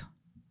kids?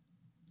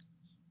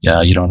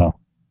 Yeah, you don't know.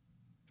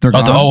 They're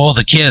gone?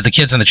 The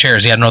kids in the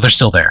chairs. Yeah, no, they're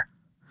still there.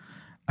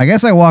 I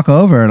guess I walk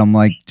over and I'm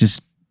like,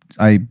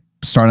 I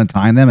start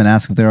untying them and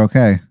ask if they're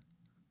okay.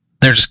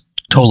 They're just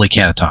totally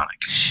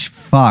catatonic.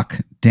 Fuck.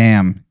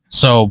 Damn.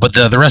 So, but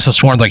the rest of the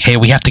swarm's like, hey,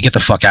 we have to get the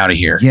fuck out of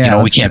here.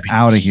 Yeah, we can't be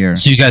out of here.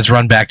 So you guys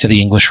run back to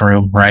the English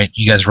room, right?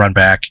 You guys run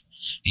back.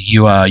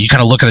 You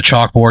kind of look at the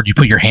chalkboard. You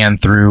put your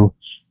hand through.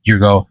 You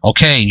go,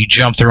 okay, and you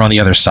jump through on the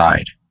other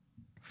side.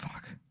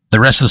 Fuck. The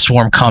rest of the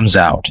swarm comes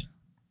out.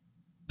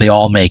 They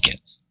all make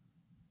it.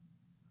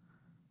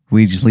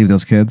 We just leave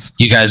those kids?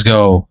 You guys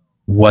go,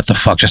 what the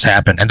fuck just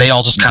happened? And they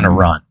all just kind of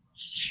run.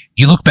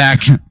 You look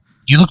back at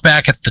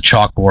the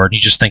chalkboard and you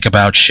just think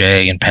about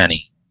Shay and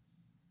Penny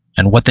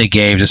and what they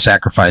gave to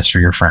sacrifice for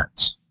your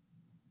friends.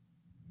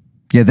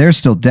 Yeah, they're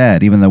still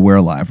dead, even though we're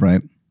alive,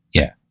 right?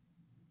 Yeah.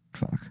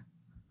 Fuck.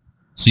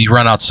 So you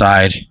run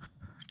outside.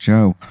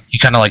 Joe. You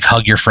kind of like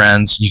hug your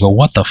friends. You go,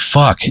 what the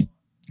fuck?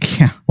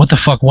 Yeah. What the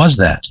fuck was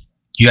that?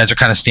 You guys are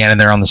kind of standing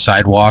there on the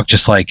sidewalk,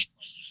 just like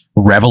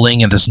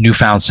reveling in this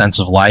newfound sense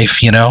of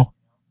life, you know?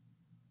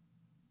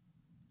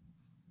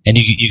 And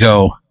you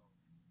go,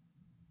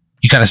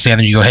 you kind of stand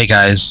there and you go, hey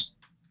guys,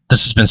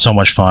 this has been so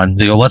much fun.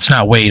 They go, let's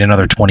not wait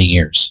another 20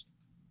 years.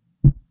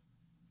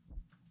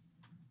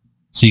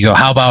 So you go,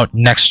 how about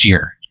next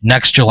year,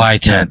 next July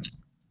 10th?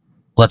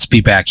 Let's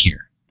be back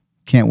here.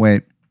 Can't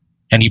wait.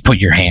 And you put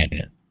your hand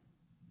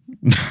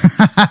in.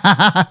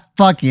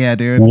 Fuck yeah,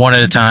 dude. One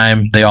at a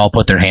time, they all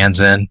put their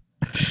hands in.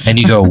 And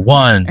you go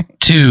 1,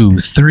 2,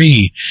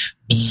 3,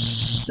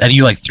 bzzz, and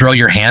you like throw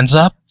your hands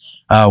up.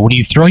 When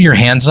you throw your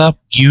hands up,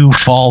 you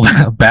fall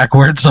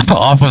backwards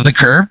off of the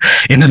curb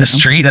into the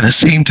street at the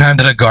same time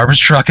that a garbage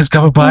truck is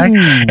coming by,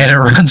 and it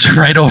runs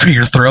right over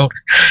your throat.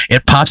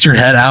 It pops your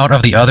head out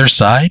of the other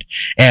side,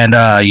 and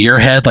your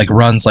head like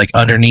runs like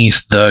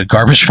underneath the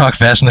garbage truck,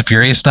 Fast and the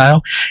Furious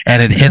style,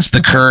 and it hits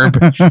the curb.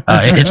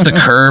 It hits the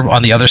curb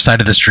on the other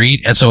side of the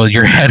street, and so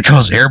your head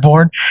goes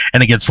airborne,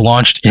 and it gets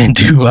launched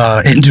into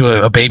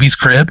a baby's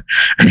crib,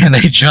 and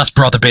they just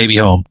brought the baby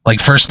home,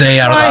 like first day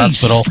out of the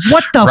hospital.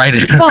 What the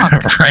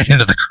fuck? Right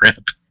into the crib.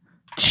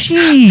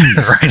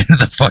 Jeez. Right into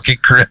the fucking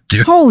crib,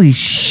 dude. Holy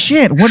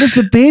shit. What does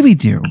the baby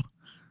do?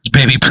 The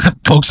baby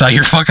pokes out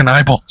your fucking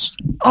eyeballs.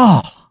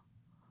 Oh.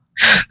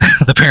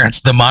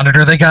 The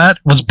monitor they got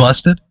was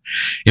busted.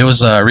 It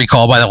was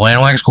recalled by the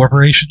Landwax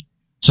Corporation.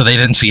 So they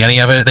didn't see any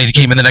of it. They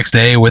came in the next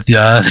day with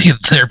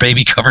their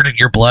baby covered in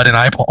your blood and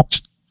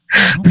eyeballs.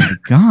 Oh my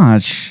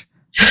gosh.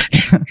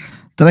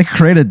 Did I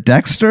create a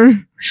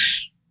Dexter?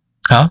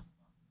 Huh?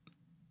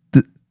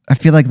 I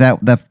feel like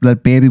that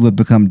baby would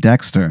become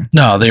Dexter.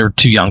 No, they were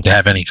too young to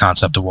have any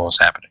concept of what was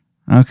happening.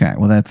 Okay,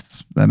 well that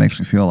makes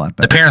me feel a lot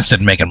better. The parents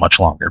didn't make it much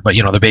longer, but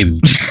the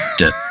baby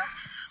did.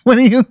 What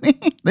do you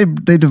mean?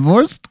 They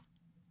divorced?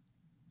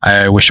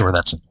 I wish it were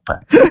that simple,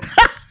 Pat.